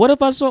like, what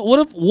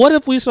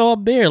if we saw a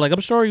bear? Like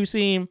I'm sure you've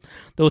seen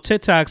those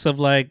TikToks of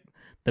like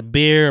the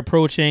bear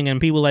approaching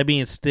and people like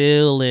being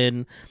still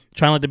and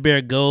trying to let the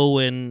bear go,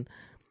 and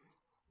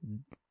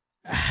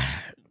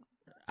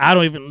I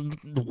don't even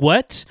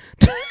what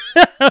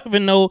I don't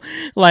even know.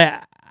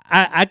 Like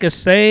I could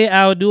say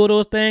I would do all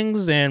those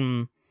things,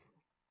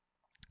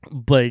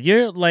 but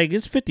you're like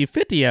it's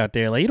 50-50 out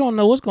there. Like you don't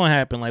know what's gonna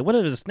happen. Like what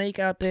if there's a snake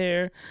out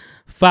there?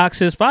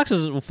 Foxes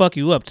will fuck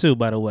you up too,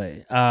 by the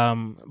way.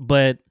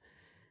 But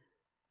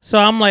so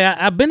I'm like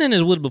I've been in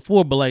this woods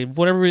before, but like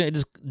whatever it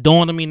just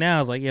dawned on me now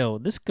is like, yo,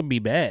 this could be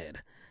bad.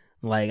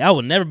 Like, I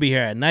would never be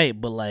here at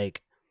night, but,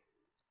 like,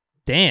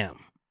 damn.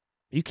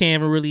 You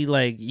can't even really,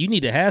 like, you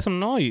need to have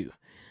something on you.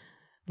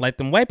 Like,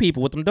 them white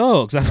people with them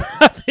dogs. I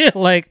feel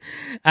like,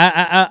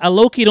 I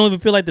low-key don't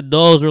even feel like the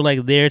dogs were,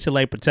 like, there to,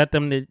 like, protect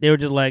them. They were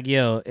just like,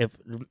 yo, if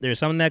there's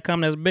something that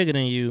comes that's bigger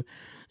than you,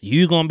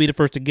 you gonna be the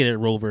first to get it,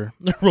 Rover.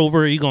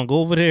 Rover, you gonna go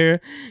over there,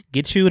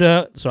 get chewed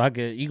up, so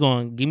you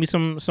gonna give me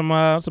some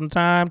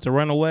time to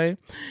run away, and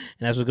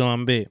that's what's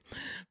gonna be.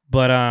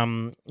 But,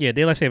 yeah,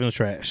 daylight saving is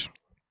trash.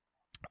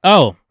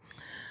 Oh,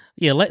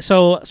 yeah.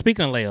 So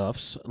speaking of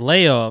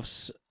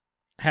layoffs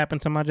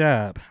happened to my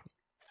job.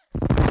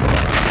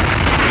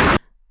 I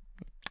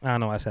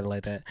don't know why I said it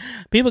like that.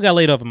 People got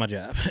laid off at my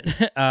job.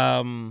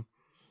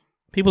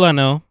 People I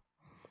know.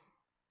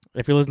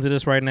 If you listen to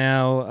this right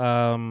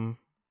now,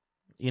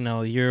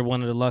 you're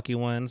one of the lucky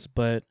ones.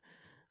 But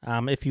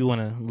if you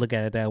want to look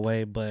at it that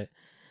way,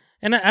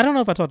 and I don't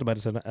know if I talked about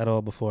this at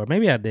all before.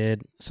 Maybe I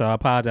did. So I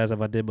apologize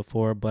if I did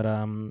before. But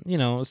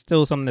it's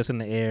still something that's in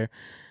the air.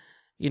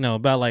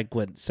 About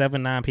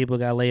 7-9 people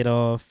got laid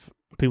off.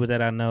 People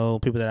that I know,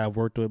 people that I've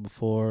worked with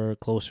before,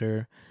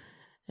 closer.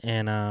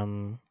 And, I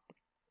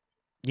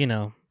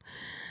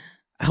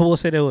will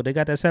say that they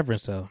got that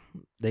severance, though.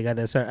 They got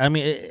that severance. I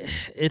mean,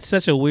 it's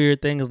such a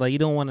weird thing. It's like you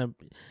don't want to.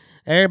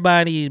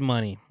 Everybody needs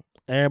money.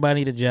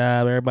 Everybody need a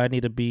job. Everybody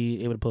need to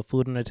be able to put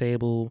food on the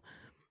table,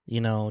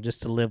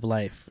 just to live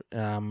life.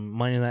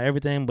 Money is not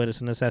everything, but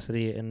it's a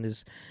necessity in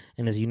this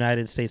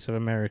United States of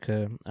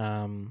America.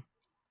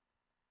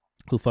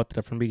 Who fucked it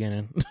up from the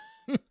beginning.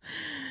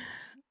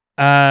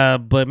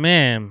 But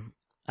man,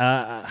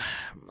 I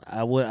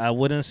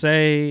wouldn't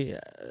say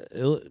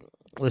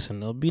listen,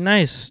 it'll be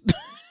nice.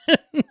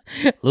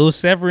 A little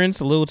severance,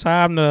 a little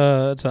time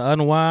to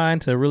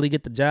unwind, to really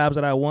get the jobs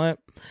that I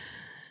want.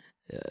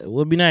 It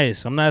would be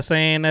nice. I'm not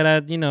saying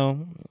that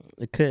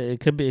it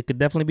could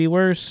definitely be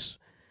worse,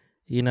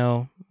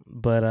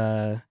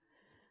 but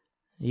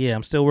yeah,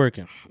 I'm still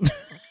working.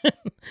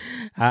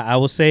 I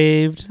was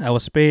saved, I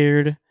was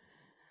spared.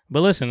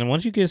 But listen,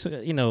 once you get,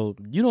 you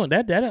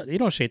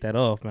don't shake that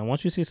off, man.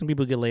 Once you see some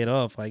people get laid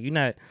off, like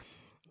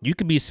you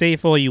could be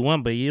safe all you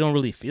want, but you don't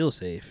really feel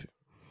safe.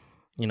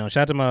 Shout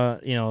out to my,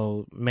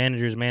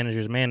 manager's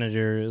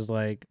manager is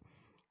like,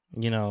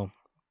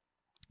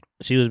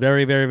 she was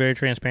very, very, very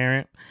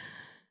transparent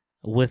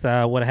with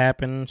what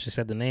happened. She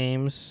said the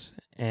names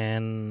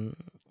and,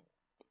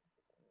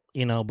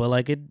 but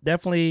like it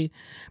definitely,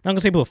 I'm not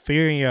gonna say put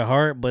fear in your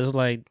heart, but it's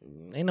like,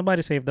 ain't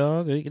nobody safe,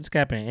 dog. It can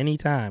happen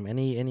anytime,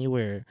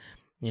 anywhere.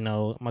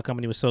 My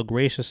company was so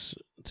gracious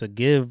to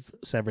give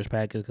severance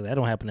packages because that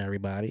don't happen to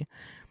everybody,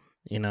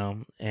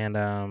 and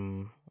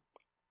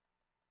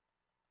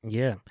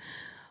yeah,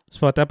 it's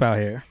fucked up out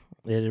here.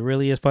 It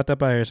really is fucked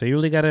up out here. So you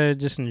really gotta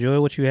just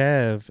enjoy what you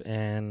have,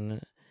 and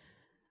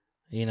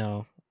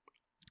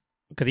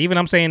because even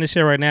I'm saying this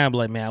shit right now, but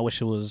like, man, I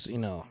wish it was,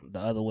 the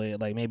other way.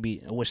 Like,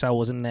 maybe I wish I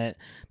was in that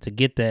to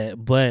get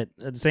that. But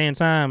at the same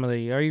time,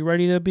 like, are you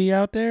ready to be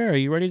out there? Are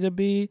you ready to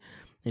be?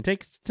 It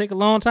take a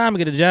long time to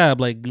get a job.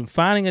 Like,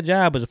 finding a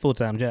job is a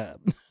full-time job.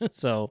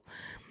 So,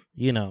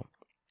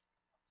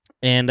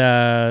 and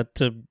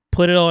to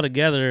put it all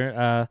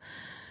together,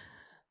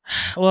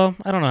 well,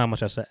 I don't know how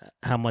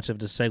much of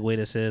the segue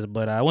this is,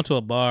 but I went to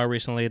a bar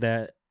recently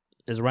that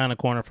is around the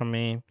corner from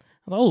me.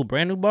 Oh,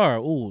 brand new bar.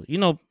 Ooh,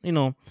 you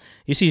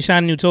see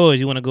shiny new toys,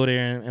 you want to go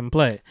there and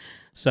play.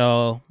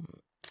 So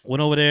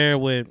went over there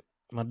with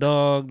my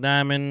dog,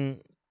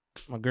 Diamond,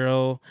 my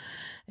girl,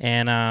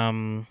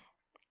 and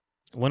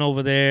went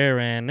over there,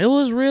 and it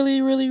was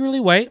really, really, really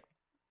white,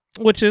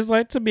 which is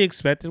like to be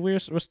expected. We're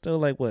still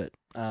like what?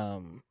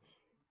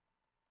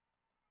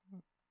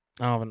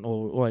 I don't even know,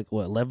 like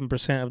what,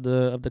 11% of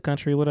the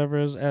country, whatever,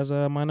 as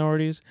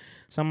minorities,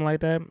 something like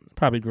that.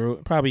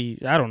 Probably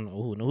I don't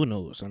know. Who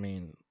knows? I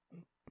mean,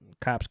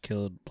 cops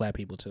killed black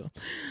people too,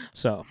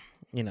 so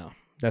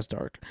that's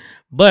dark.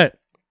 But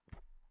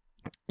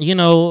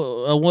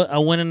I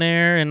went in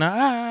there, and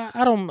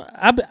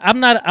I'm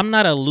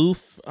not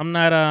aloof. I'm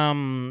not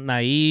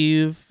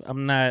naive.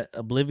 I'm not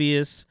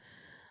oblivious.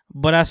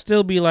 But I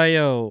still be like,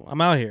 yo,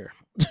 I'm out here.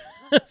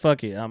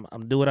 Fuck it. I'm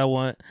do what I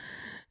want.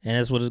 And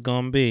that's what it's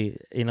gonna be.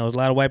 There's a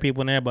lot of white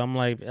people in there, but I'm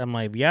like,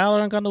 if y'all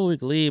aren't gonna we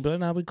can leave, but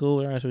nah, we cool.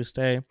 All right, so we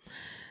stay.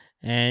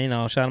 And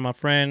shout out to my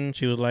friend.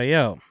 She was like,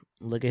 yo,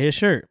 look at his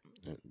shirt.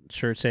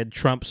 Shirt said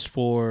Trump's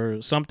for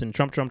something.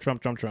 Trump.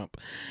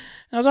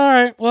 I was all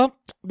right. Well,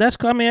 that's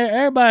coming.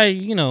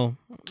 Everybody,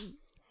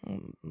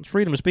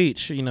 freedom of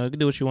speech. You can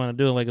do what you want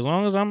to do. Like, as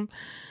long as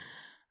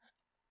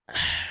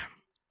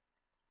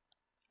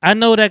I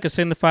know that could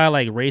signify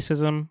like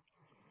racism,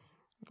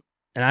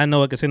 and I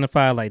know it could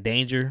signify like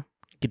danger.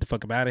 Get the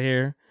fuck up out of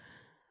here.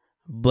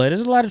 But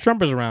there's a lot of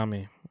Trumpers around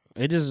me.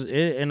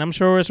 And I'm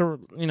sure it's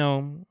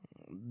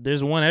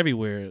there's one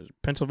everywhere.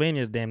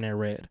 Pennsylvania is damn near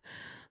red.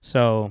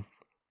 So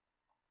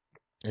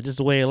it's just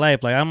the way of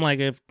life. Like, I'm like,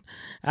 if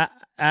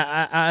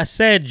I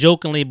said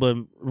jokingly, but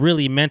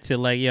really meant it.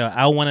 Like, yo,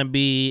 I want to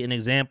be an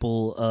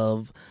example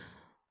of.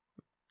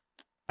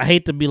 I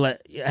hate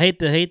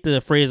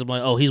the phrase of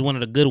like, oh, he's one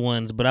of the good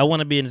ones, but I want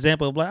to be an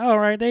example of like, all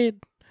right, they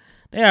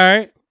all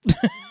right.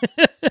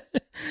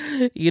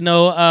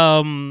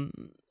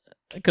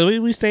 Because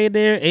we stayed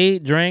there,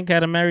 ate, drank,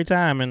 had a merry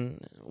time,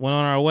 and went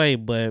on our way.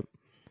 But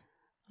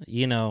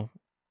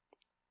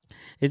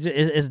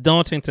it's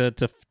daunting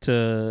to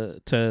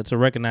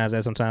recognize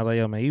that sometimes. Like,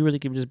 yo, man, you really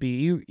can just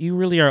be you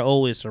really are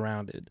always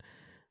surrounded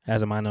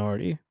as a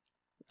minority.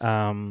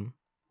 Yeah.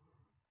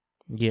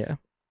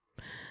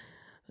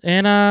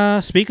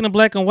 And speaking of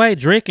black and white,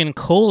 Drake and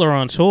Cole are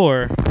on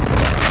tour.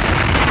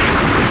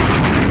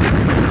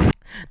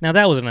 Now,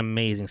 that was an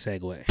amazing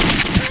segue.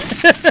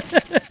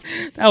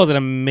 That was an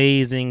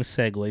amazing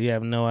segue. You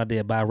have no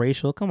idea.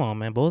 Biracial? Come on,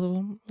 man. Both of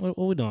them? What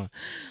we doing?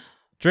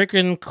 Drake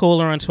and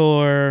Cole are on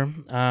tour.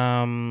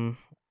 I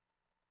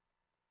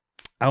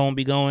won't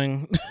be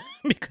going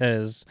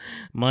because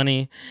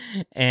money.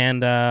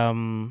 And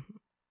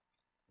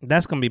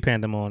that's going to be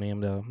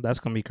pandemonium, though. That's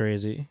going to be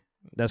crazy.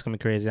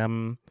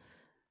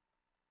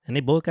 And they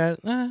both got,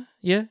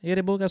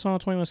 they both got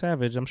songs 21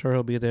 Savage. I'm sure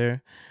he'll be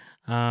there.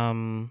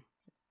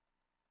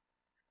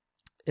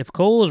 If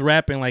Cole is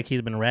rapping like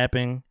he's been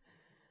rapping,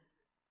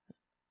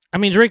 I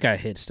mean, Drake got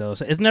hits, though.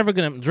 So it's never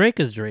going to... Drake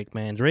is Drake,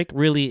 man. Drake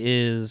really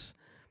is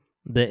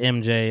the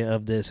MJ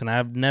of this, and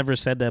I've never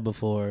said that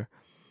before.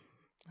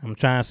 I'm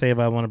trying to say if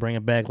I want to bring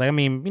it back. Like, I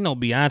mean,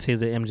 Beyonce is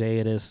the MJ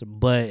of this,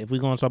 but if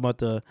we're going to talk about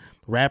the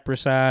rapper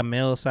side,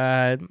 male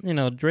side,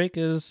 Drake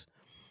is...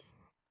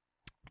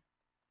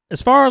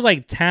 As far as,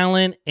 like,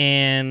 talent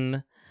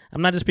and...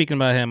 I'm not just speaking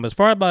about him, but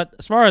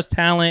as far as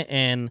talent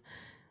and,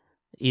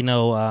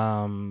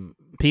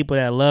 people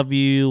that love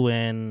you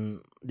and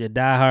your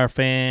diehard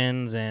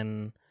fans,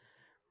 and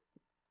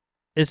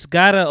it's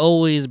gotta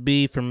always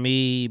be for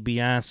me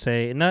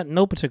Beyonce, not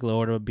no particular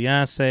order, but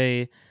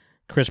Beyonce,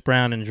 Chris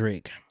Brown, and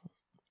Drake.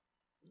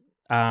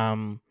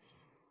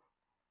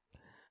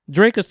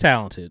 Drake is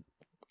talented.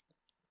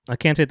 I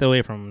can't take that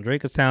away from him.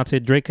 Drake is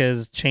talented. Drake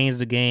has changed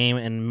the game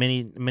in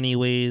many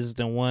ways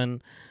than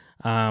one.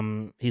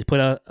 He's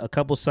put out a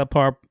couple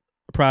subpar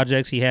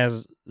projects. He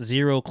has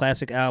 0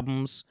 classic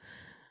albums.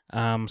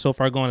 So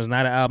Far Gone is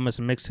not an album, it's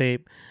a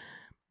mixtape.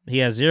 He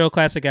has 0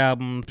 classic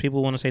albums.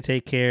 People want to say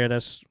Take Care.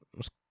 It's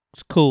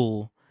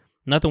cool.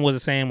 Nothing Was the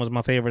Same was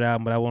my favorite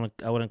album, but I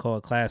wouldn't call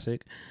it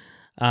classic.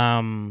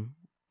 Beyonce's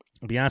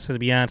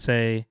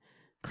Beyonce.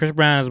 Chris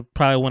Brown is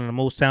probably one of the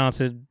most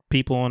talented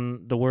people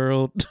in the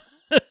world.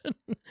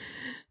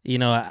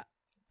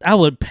 I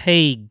would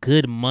pay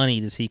good money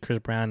to see Chris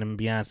Brown and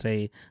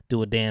Beyonce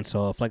do a dance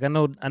off. Like, I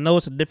know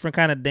it's a different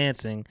kind of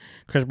dancing.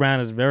 Chris Brown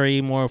is very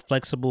more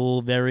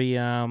flexible, very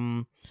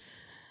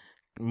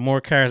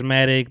more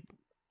charismatic.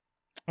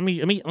 Let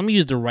me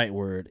use the right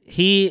word.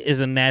 He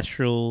is a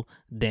natural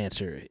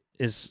dancer.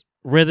 Is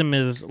rhythm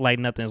is like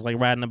nothing. It's like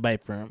riding a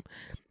bike for him.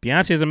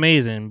 Beyonce is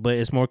amazing, but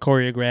it's more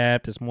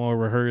choreographed. It's more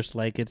rehearsed.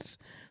 Like it's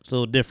a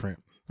little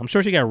different. I'm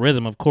sure she got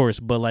rhythm, of course,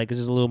 but like it's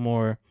just a little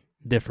more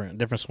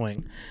different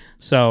swing.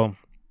 So,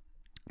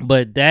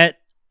 but that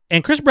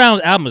and Chris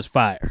Brown's album is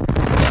fire.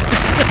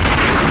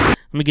 Let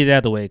me get it out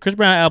of the way. Chris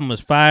Brown's album is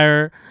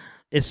fire.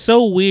 It's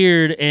so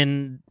weird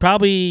and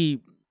probably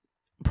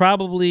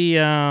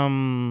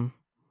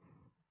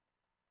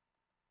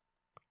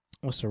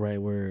what's the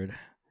right word?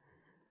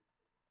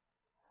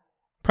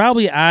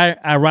 Probably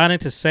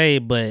ironic to say,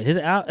 but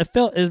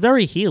it's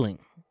very healing.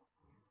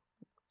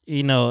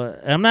 You know,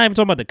 I'm not even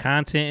talking about the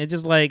content. It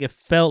just like it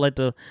felt like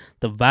the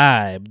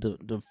vibe,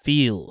 the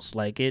feels.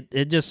 Like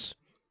it just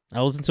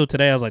I listened to it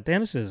today, I was like,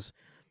 damn, this is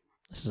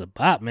a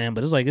bop, man.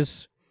 But it's like I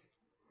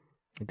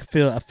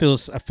feel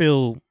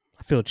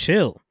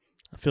chill.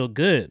 I feel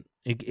good.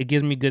 It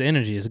gives me good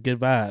energy. It's a good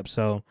vibe.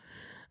 So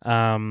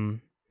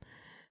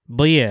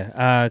but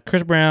yeah,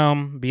 Chris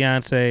Brown,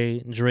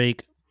 Beyonce,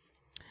 Drake.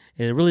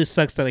 It really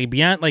sucks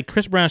that like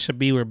Chris Brown should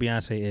be where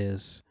Beyonce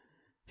is.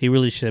 He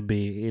really should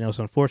be. You know, it's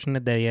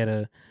unfortunate that he had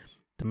a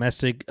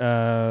domestic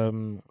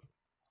incident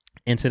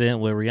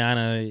with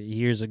Rihanna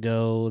years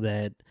ago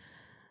that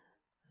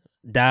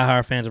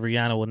diehard fans of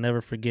Rihanna will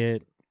never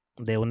forget.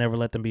 They will never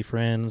let them be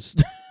friends.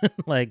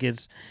 Like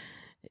it's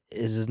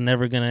just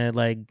never gonna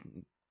like.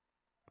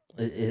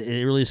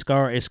 It really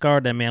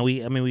scarred that man.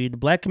 The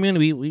black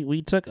community,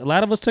 we took a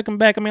lot of us took him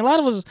back. I mean, a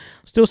lot of us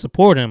still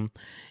support him,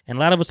 and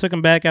a lot of us took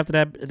him back after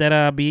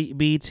that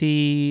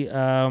BT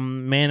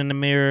man in the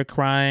mirror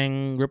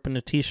crying, ripping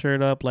the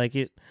T-shirt up like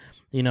it.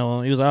 You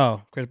know, he was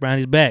Chris Brown,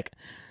 he's back,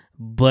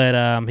 but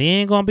he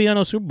ain't gonna be on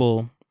no Super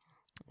Bowl.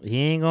 He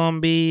ain't gonna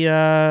be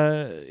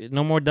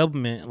no more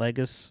doublemint. Like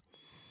it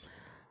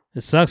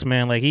sucks,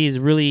 man. Like he's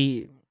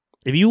really,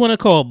 if you want to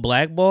call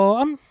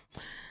blackball,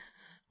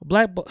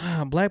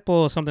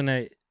 blackball is something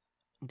that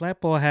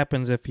blackball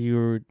happens if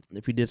you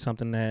did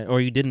something that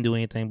or you didn't do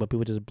anything, but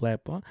people just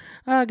blackball.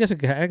 I guess it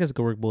could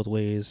work both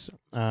ways.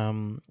 I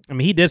mean,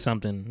 he did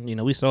something. You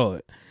know, we saw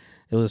it.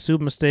 It was a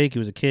stupid mistake. He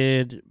was a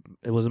kid.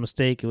 It was a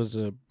mistake. It was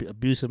an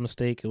abusive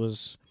mistake. It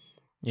was,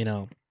 you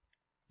know,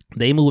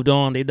 they moved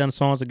on. They've done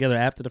songs together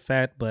after the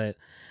fact, but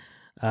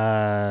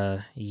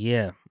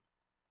yeah.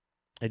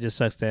 It just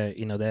sucks that,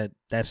 you know,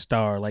 that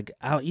star, like,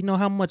 you know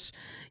how much,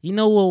 you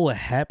know what would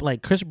happen,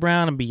 like Chris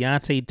Brown and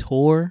Beyonce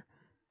tour,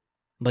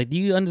 like, do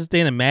you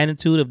understand the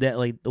magnitude of that,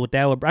 like, what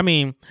that would, I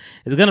mean,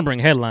 it's going to bring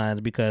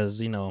headlines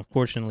because, you know,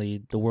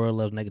 unfortunately, the world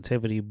loves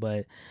negativity,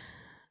 but,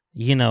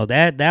 you know,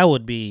 that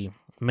would be,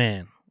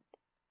 man.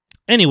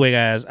 Anyway,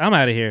 guys, I'm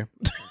out of here.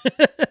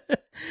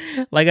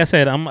 Like I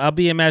said, I'll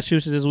be in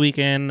Massachusetts this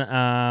weekend.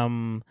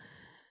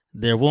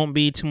 There won't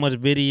be too much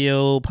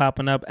video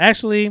popping up.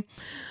 Actually,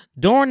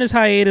 during this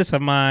hiatus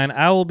of mine,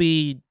 I will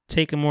be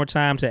taking more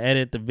time to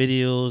edit the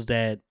videos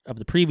of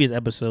the previous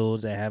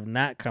episodes that have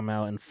not come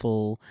out in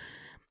full.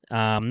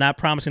 Not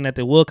promising that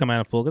they will come out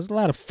in full because it's a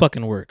lot of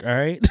fucking work, all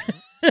right?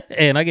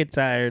 And I get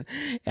tired,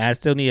 and I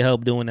still need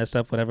help doing that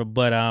stuff, whatever.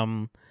 But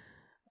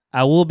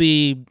I will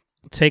be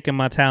taking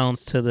my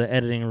talents to the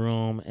editing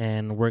room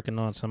and working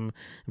on some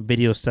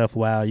video stuff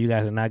while you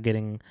guys are not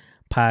getting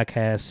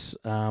podcasts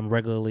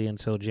regularly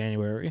until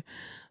January.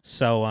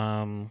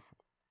 So,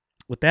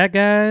 with that,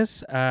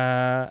 guys,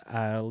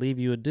 I'll leave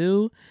you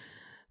adieu.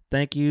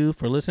 Thank you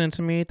for listening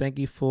to me. Thank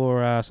you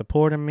for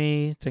supporting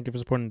me. Thank you for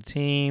supporting the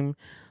team.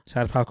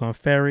 Shout out to Popcorn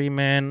Ferry,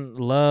 man.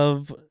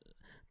 Love,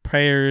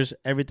 prayers,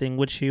 everything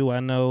with you. I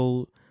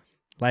know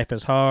life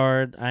is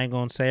hard. I ain't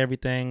gonna say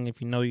everything.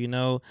 If you know, you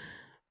know.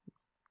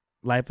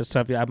 Life is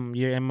tough.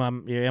 You're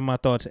in my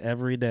thoughts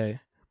every day.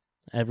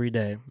 Every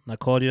day. I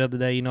called you the other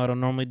day. You know I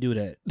don't normally do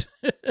that.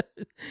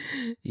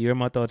 You're in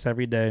my thoughts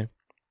every day.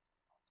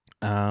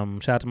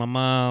 Shout out to my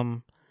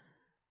mom.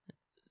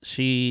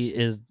 She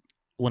is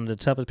one of the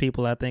toughest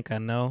people I think I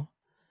know.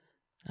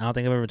 I don't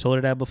think I've ever told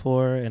her that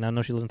before, and I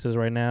know she listens to this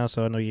right now,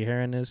 so I know you're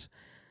hearing this.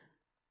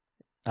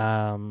 We're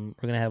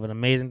gonna have an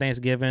amazing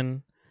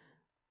Thanksgiving.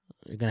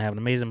 We're gonna have an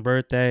amazing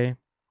birthday.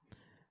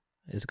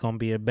 It's gonna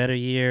be a better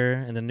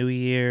year in the new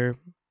year.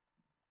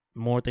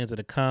 More things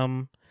to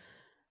come.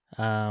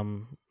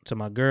 To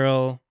my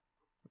girl,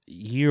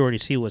 you already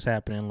see what's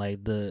happening. Like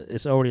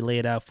it's already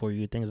laid out for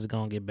you. Things are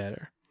gonna get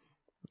better.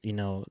 You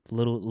know,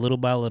 little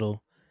by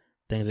little,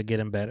 things are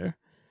getting better.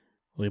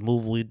 We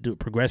do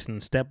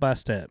progressing step by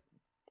step.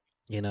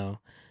 You know,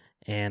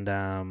 and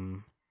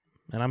I'm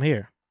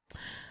here.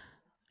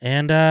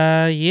 And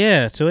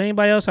yeah, to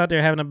anybody else out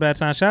there having a bad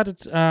time, shout out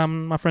to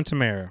my friend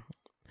Tamara.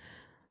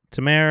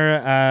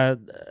 Tamara,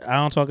 I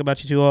don't talk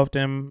about you too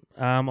often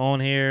on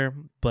here,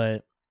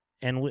 but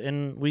and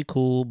we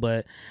cool,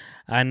 but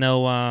I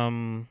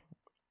know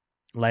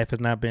life has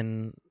not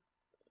been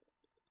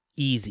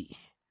easy.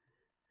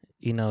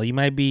 You know, you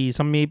might be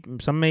some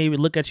may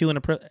look at you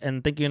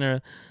and think you're in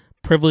a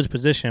privileged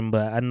position,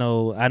 but I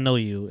know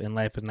you, and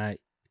life is not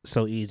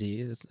so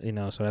easy. You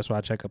know, so that's why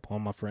I check up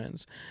on my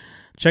friends.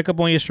 Check up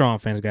on your strong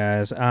friends,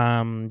 guys.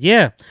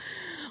 Yeah.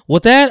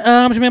 With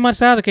that, she made my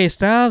Styles. Okay,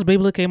 Styles,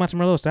 Baby Look, came out to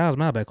my little Styles.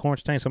 My bad. Corn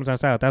Chain, sometimes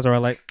Styles. That's all right.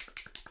 Like,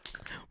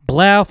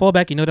 Blau,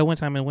 fallback. You know that one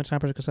time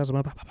pressure Styles.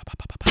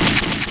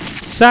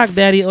 Sock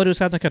Daddy, Audio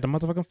South cut the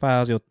motherfucking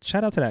files. Yo,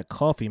 shout out to that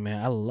coffee,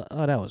 man. Oh,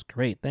 that was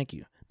great. Thank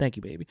you,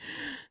 baby.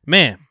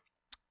 Man,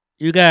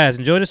 you guys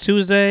enjoy this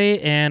Tuesday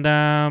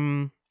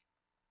and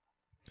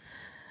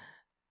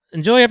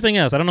enjoy everything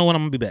else. I don't know when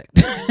I'm gonna be back.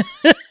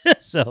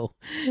 So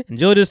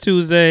enjoy this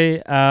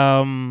Tuesday.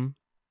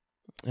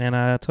 And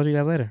I'll talk to you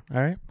guys later.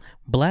 All right.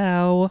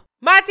 Blow.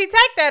 Monty,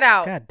 take that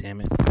out. God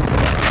damn it.